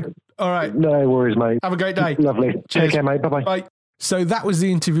to you again. All right. No worries, mate. Have a great day. Lovely. Cheers. Take care, mate. Bye-bye. Bye. So that was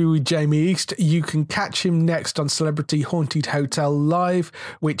the interview with Jamie East. You can catch him next on Celebrity Haunted Hotel Live,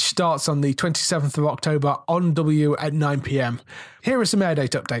 which starts on the 27th of October on W at 9 p.m. Here are some air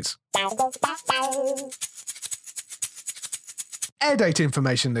date updates. Air date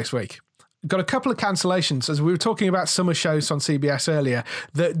information this week. Got a couple of cancellations. As we were talking about summer shows on CBS earlier,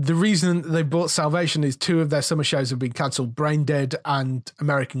 the reason they bought Salvation is two of their summer shows have been cancelled, Brain Dead and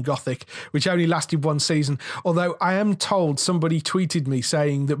American Gothic, which only lasted one season. Although I am told, somebody tweeted me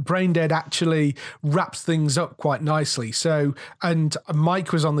saying that Brain Dead actually wraps things up quite nicely. So, and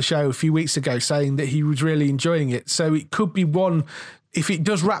Mike was on the show a few weeks ago saying that he was really enjoying it. So it could be one. If it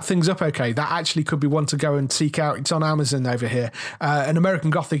does wrap things up okay, that actually could be one to go and seek out. It's on Amazon over here. And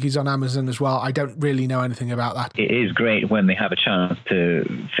American Gothic is on Amazon as well. I don't really know anything about that. It is great when they have a chance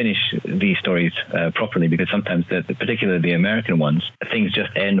to finish these stories properly, because sometimes, particularly the American ones, things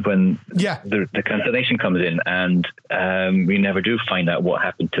just end when the cancellation comes in, and we never do find out what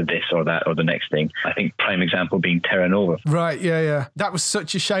happened to this or that or the next thing. I think prime example being Terra Nova. Right, yeah. That was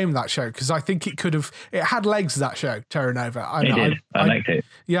such a shame, that show, because I think it had legs, that show, Terra Nova. It did. I liked it.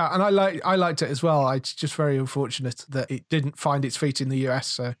 Yeah, and I liked it as well. It's just very unfortunate that it didn't find its feet in the US.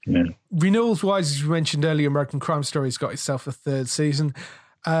 So, renewals-wise, as we mentioned earlier, American Crime Story's got itself a third season.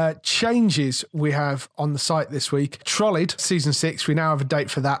 Changes we have on the site this week. Trolleyed season 6. We now have a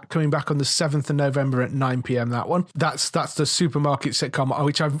date for that coming back on the 7th of November at 9 p.m. That one. That's the supermarket sitcom,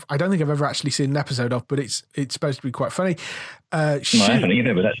 which I don't think I've ever actually seen an episode of, but it's supposed to be quite funny. I haven't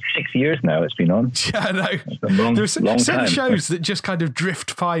either, but that's 6 years now it's been on. Yeah, I know. There's certain shows that just kind of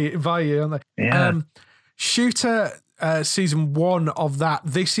drift by you, aren't they? Yeah. Shooter. Season 1 of that.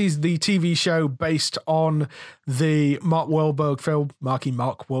 This is the TV show based on the Mark Wahlberg film,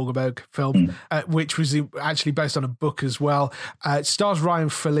 which was actually based on a book as well. It stars Ryan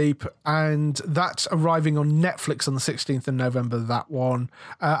Philippe, and that's arriving on Netflix on the 16th of November, that one.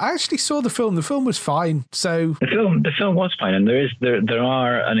 I actually saw the film. The film was fine. So the film was fine, and there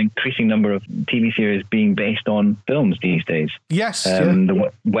are an increasing number of TV series being based on films these days. Yes.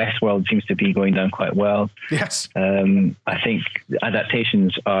 The Westworld seems to be going down quite well. Yes. I think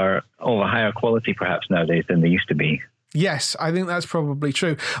adaptations are of a higher quality perhaps nowadays than they used to be. Yes, I think that's probably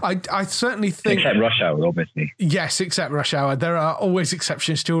true. I certainly think... Except Rush Hour, obviously. Yes, except Rush Hour. There are always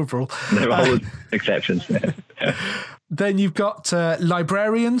exceptions to a rule. There are always exceptions. Then you've got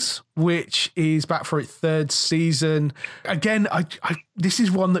Librarians, which is back for its third season. Again, this is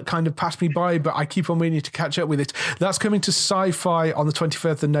one that kind of passed me by, but I keep on meaning to catch up with it. That's coming to Sci-Fi on the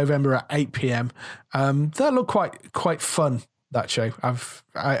 25th of November at 8 p.m. That looked quite fun, that show.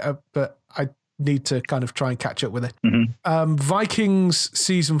 But I need to kind of try and catch up with it. Mm-hmm. Vikings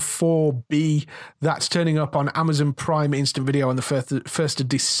season 4B, that's turning up on Amazon Prime Instant Video on the 1st of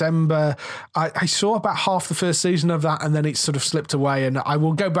December. I saw about half the first season of that, and then it sort of slipped away, and I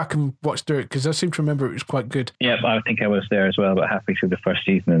will go back and watch through it because I seem to remember it was quite good. Yeah, I think I was there as well, about halfway through the first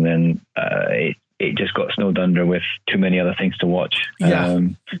season, and then it just got snowed under with too many other things to watch. Yeah.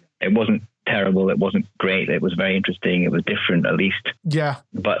 It wasn't terrible. It wasn't great. It was very interesting. It was different, at least. Yeah.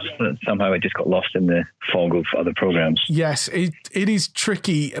 But somehow it just got lost in the fog of other programs. Yes, it is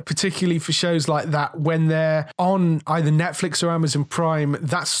tricky, particularly for shows like that when they're on either Netflix or Amazon Prime.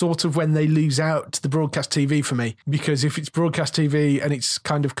 That's sort of when they lose out to the broadcast TV for me, because if it's broadcast TV and it's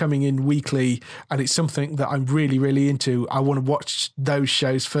kind of coming in weekly and it's something that I'm really, really into, I want to watch those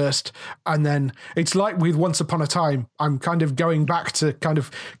shows first. And then it's like with Once Upon a Time, I'm kind of going back to kind of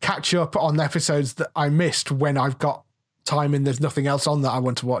catch up on the episodes that I missed when I've got time and there's nothing else on that I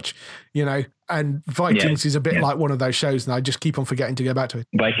want to watch, and Vikings is a bit like one of those shows, and I just keep on forgetting to go back to it.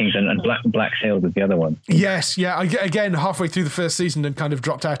 Vikings and Black Sails is the other one. Yes, yeah, I get again halfway through the first season and kind of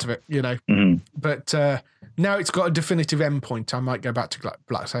dropped out of it, Mm-hmm. But now it's got a definitive end point. I might go back to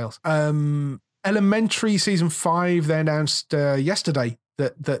Black Sails. Elementary season 5, they announced yesterday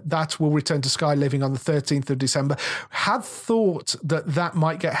that will return to Sky Living on the 13th of December. Had thought that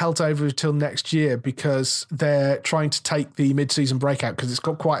might get held over until next year because they're trying to take the mid-season break out, because it's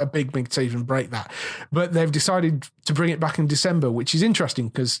got quite a big mid-season break, that. But they've decided to bring it back in December, which is interesting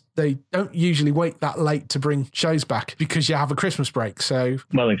because they don't usually wait that late to bring shows back because you have a Christmas break. So,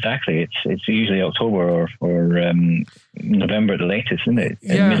 well, exactly. It's usually October or November at the latest, isn't it?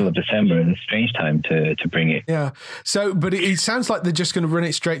 In the middle of December is a strange time to bring it. Yeah. So, but it sounds like they're just going to run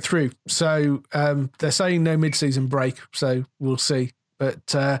it straight through. So they're saying no mid-season break. So we'll see.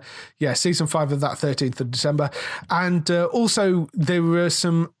 But season 5 of that 13th of December. And also there were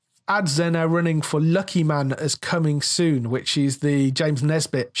some ads they're now running for Lucky Man as coming soon, which is the James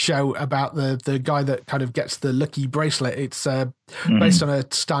Nesbitt show about the guy that kind of gets the lucky bracelet. It's based on a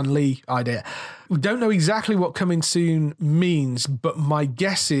Stan Lee idea. We don't know exactly what coming soon means, but my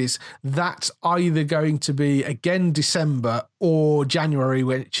guess is that's either going to be again December or January,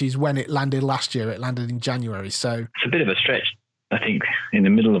 which is when it landed last year. It landed in January. So it's a bit of a stretch, I think, in the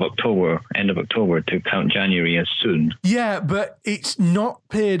middle of October, end of October, to count January as soon. Yeah, but it's not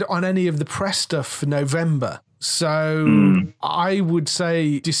appeared on any of the press stuff for November. So I would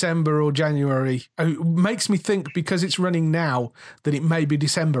say December or January. It makes me think, because it's running now, that it may be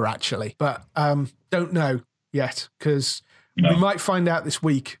December, actually. But don't know yet, because we might find out this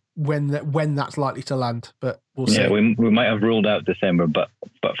week when that's likely to land, but we'll see. Yeah, we might have ruled out December, but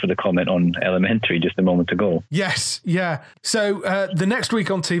for the comment on Elementary just a moment ago. Yes, yeah. So the next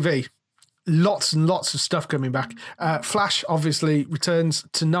week on TV, lots and lots of stuff coming back. Flash obviously returns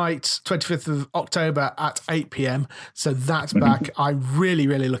tonight, 25th of October at 8 p.m. So that's back. I'm really,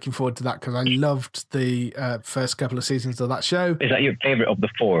 really looking forward to that because I loved the first couple of seasons of that show. Is that your favourite of the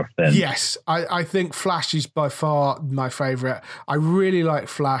 4 then? Yes, I think Flash is by far my favourite. I really like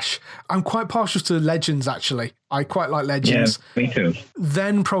Flash. I'm quite partial to Legends, actually. I quite like Legends. Yeah, me too.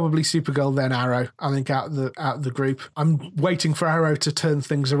 Then probably Supergirl, then Arrow. I think out of the group. I'm waiting for Arrow to turn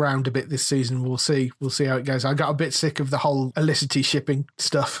things around a bit this season. We'll see how it goes. I got a bit sick of the whole Elicity shipping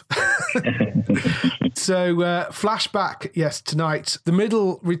stuff. So Flashback, yes, tonight. The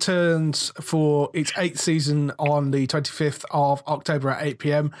Middle returns for its 8th season on the 25th of October at 8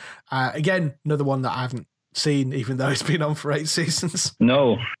 p.m. Again, another one that I haven't seen, even though it's been on for 8 seasons.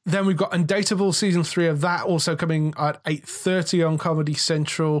 No. Then we've got Undateable, season 3 of that, also coming at 8:30 on Comedy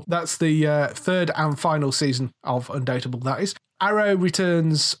Central. That's the third and final season of Undateable, that is. Arrow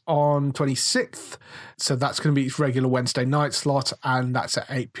returns on 26th, so that's going to be its regular Wednesday night slot, and that's at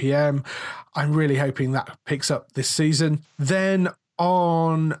 8 p.m. I'm really hoping that picks up this season. Then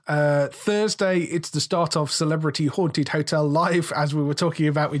on Thursday, it's the start of Celebrity Haunted Hotel Live, as we were talking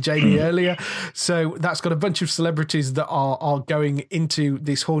about with Jamie earlier. So that's got a bunch of celebrities that are going into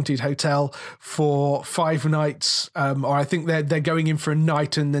this haunted hotel for 5 nights, or I think they're going in for a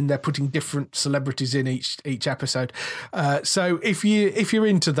night and then they're putting different celebrities in each episode. So if you're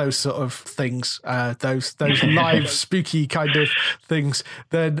into those sort of things, those live spooky kind of things,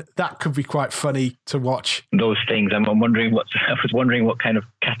 then that could be quite funny to watch. Those things, I was wondering wondering what kind of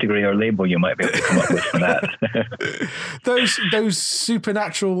category or label you might be able to come up with for that. those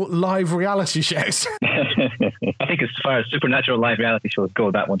supernatural live reality shows. I think as far as supernatural live reality shows go,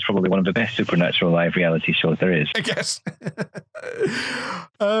 that one's probably one of the best supernatural live reality shows there is. I guess.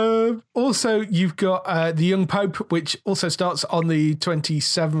 Also, you've got The Young Pope, which also starts on the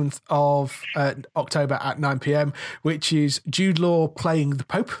 27th of October at 9 p.m, which is Jude Law playing the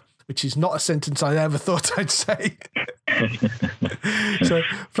Pope, which is not a sentence I ever thought I'd say. So,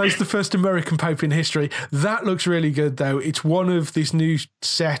 plays the first American Pope in history. That looks really good, though. It's one of this new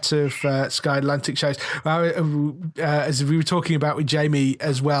set of Sky Atlantic shows. As we were talking about with Jamie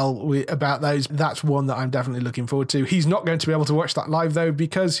as well, about those, that's one that I'm definitely looking forward to. He's not going to be able to watch that live, though,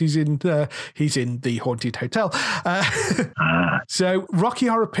 because he's in the Haunted Hotel. So, Rocky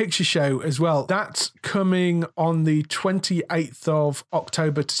Horror Picture Show as well. That's coming on the 28th of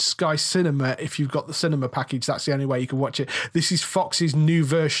October to Sky Cinema. If you've got the cinema package, that's the only way you can watch it. This is Fox's new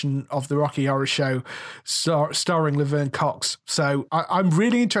version of the Rocky Horror Show, starring Laverne Cox. So I'm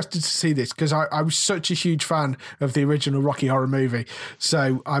really interested to see this, because I was such a huge fan of the original Rocky Horror movie.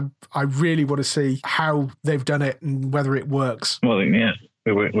 So I really want to see how they've done it and whether it works. Well, yeah.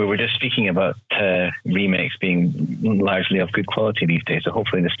 We were just speaking about remakes being largely of good quality these days, so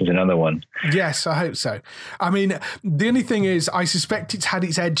hopefully this is another one. Yes, I hope so. I mean, the only thing is, I suspect it's had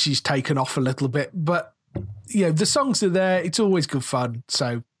its edges taken off a little bit, but the songs are there. It's always good fun,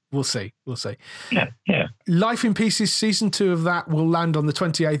 so we'll see. Yeah. Life in Pieces, season 2 of that will land on the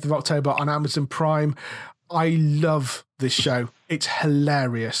 28th of October on Amazon Prime. I love this show. It's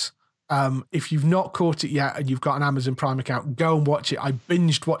hilarious. If you've not caught it yet and you've got an Amazon Prime account, go and watch it. I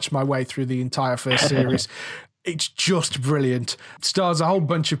binged watched my way through the entire first series. It's just brilliant. It stars a whole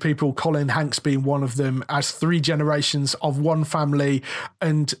bunch of people, Colin Hanks being one of them, as 3 generations of one family,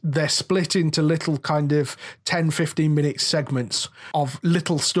 and they're split into little kind of 10-15 minute segments of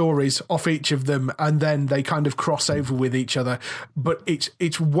little stories off each of them, and then they kind of cross over with each other. But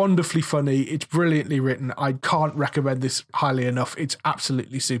it's wonderfully funny. It's brilliantly written. I can't recommend this highly enough. It's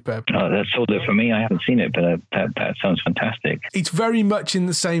absolutely superb. Oh, that's sold it for me. I haven't seen it, but that sounds fantastic. It's very much in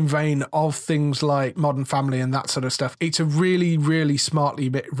the same vein of things like Modern Family and that sort of stuff. It's a really, really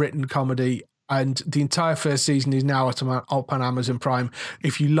smartly written comedy, and the entire first season is now up on Amazon Prime.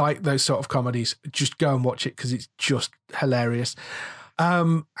 If you like those sort of comedies, just go and watch it, because it's just hilarious.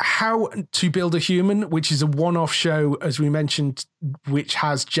 How to Build a Human, which is a one-off show, as we mentioned, which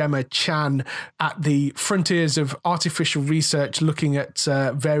has Gemma Chan at the frontiers of artificial research, looking at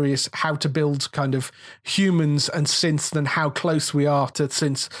various how to build kind of humans and synths, and how close we are to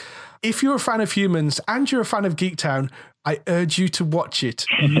synths. If you're a fan of humans and you're a fan of Geektown, I urge you to watch it.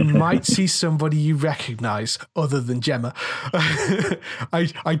 You might see somebody you recognise other than Gemma.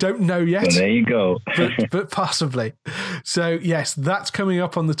 I don't know yet. Well, there you go. but possibly. So yes, that's coming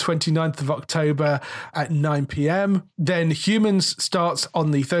up on the 29th of October at 9 p.m. Then Humans starts on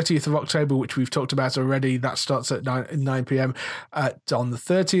the 30th of October, which we've talked about already. That starts at 9 p.m. On the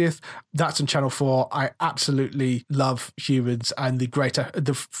 30th. That's on Channel 4. I absolutely love Humans and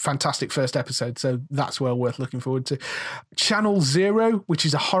the fantastic first episode. So that's well worth looking forward to. Channel Zero, which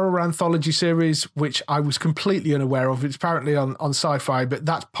is a horror anthology series, which I was completely unaware of. It's apparently on Sci-Fi, but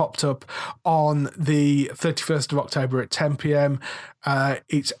that's popped up on the 31st of October at 10 p.m.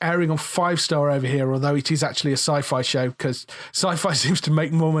 It's airing on 5-star over here, although it is actually a Sci-Fi show, because Sci-Fi seems to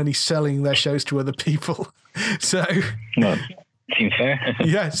make more money selling their shows to other people. So... Well, seems fair.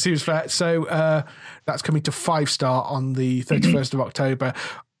 Yeah, seems fair. So that's coming to 5-star on the 31st of October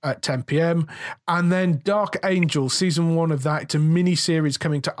at 10 p.m. And then Dark Angel, season 1 of that. It's a mini-series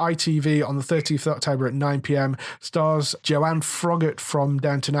coming to ITV on the 30th of October at 9 p.m. Stars Joanne Froggatt from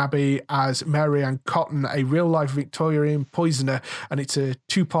Downton Abbey as Mary Ann Cotton, a real-life Victorian poisoner, and it's a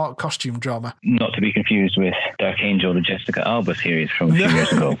 2-part costume drama. Not to be confused with Dark Angel, the Jessica Alba series from a few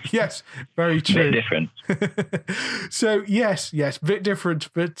years ago. Yes, very true. Bit different. So, yes, bit different,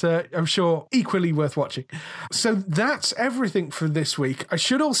 but I'm sure equally worth watching. So that's everything for this week. I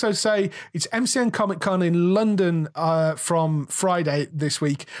should also say it's MCN Comic Con in London from Friday this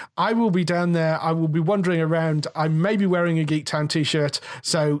week. I will be down there. I will be wandering around. I may be wearing a Geektown t-shirt,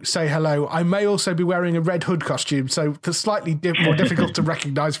 so say hello. I may also be wearing a Red Hood costume, so it's slightly more difficult to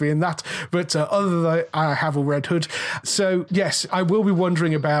recognise me in that, but other than that, I have a Red Hood. So yes, I will be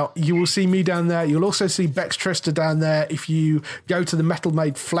wandering about. You will see me down there. You'll also see Bex Trista down there. If you go to the Metal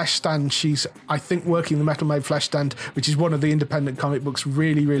Made Flesh stand, she's, I think, working the Metal Made Flesh stand, which is one of the independent comic books,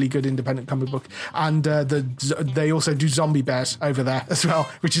 really really, really good independent comic book. And they also do Zombie Bears over there as well,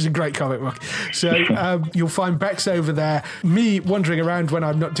 which is a great comic book. So you'll find Bex over there, me wandering around when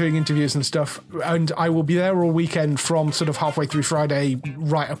I'm not doing interviews and stuff, and I will be there all weekend from sort of halfway through Friday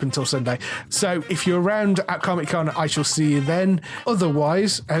right up until Sunday. So if you're around at Comic-Con, I shall see you then.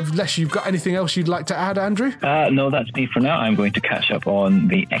 Otherwise, unless you've got anything else you'd like to add, Andrew? No, that's me for now. I'm going to catch up on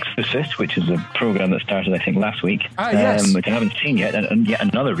The Exorcist, which is a program that started, I think, last week, yes. which I haven't seen yet, and yet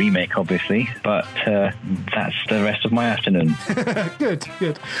another remake, obviously, but that's the rest of my afternoon. Good.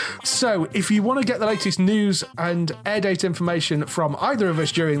 So if you want to get the latest news and air date information from either of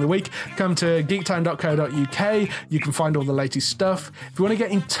us during the week, come to geektown.co.uk. You can find all the latest stuff. If you want to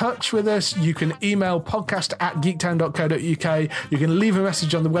get in touch with us, you can email podcast@geektown.co.uk. You can leave a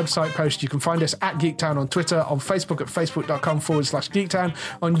message on the website post. You can find us at Geektown on Twitter, on Facebook at facebook.com/Geektown,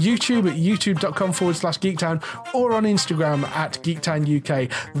 on YouTube at youtube.com/Geektown, or on Instagram at Geektown UK.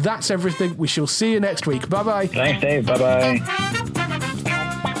 That's everything. We shall see you next week. Bye-bye. Thanks, Dave. Bye-bye.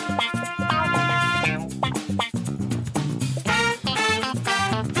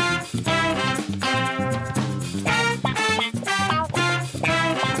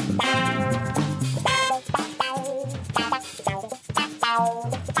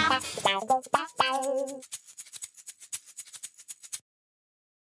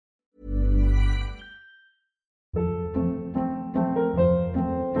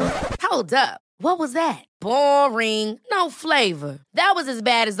 Hold up. What was that? Boring. No flavor. That was as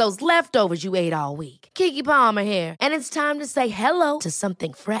bad as those leftovers you ate all week. Keke Palmer here, and it's time to say hello to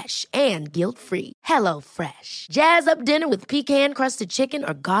something fresh and guilt-free. Hello Fresh. Jazz up dinner with pecan-crusted chicken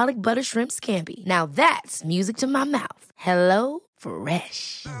or garlic butter shrimp scampi. Now that's music to my mouth. Hello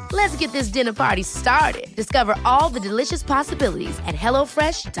Fresh. Let's get this dinner party started. Discover all the delicious possibilities at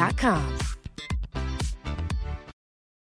HelloFresh.com.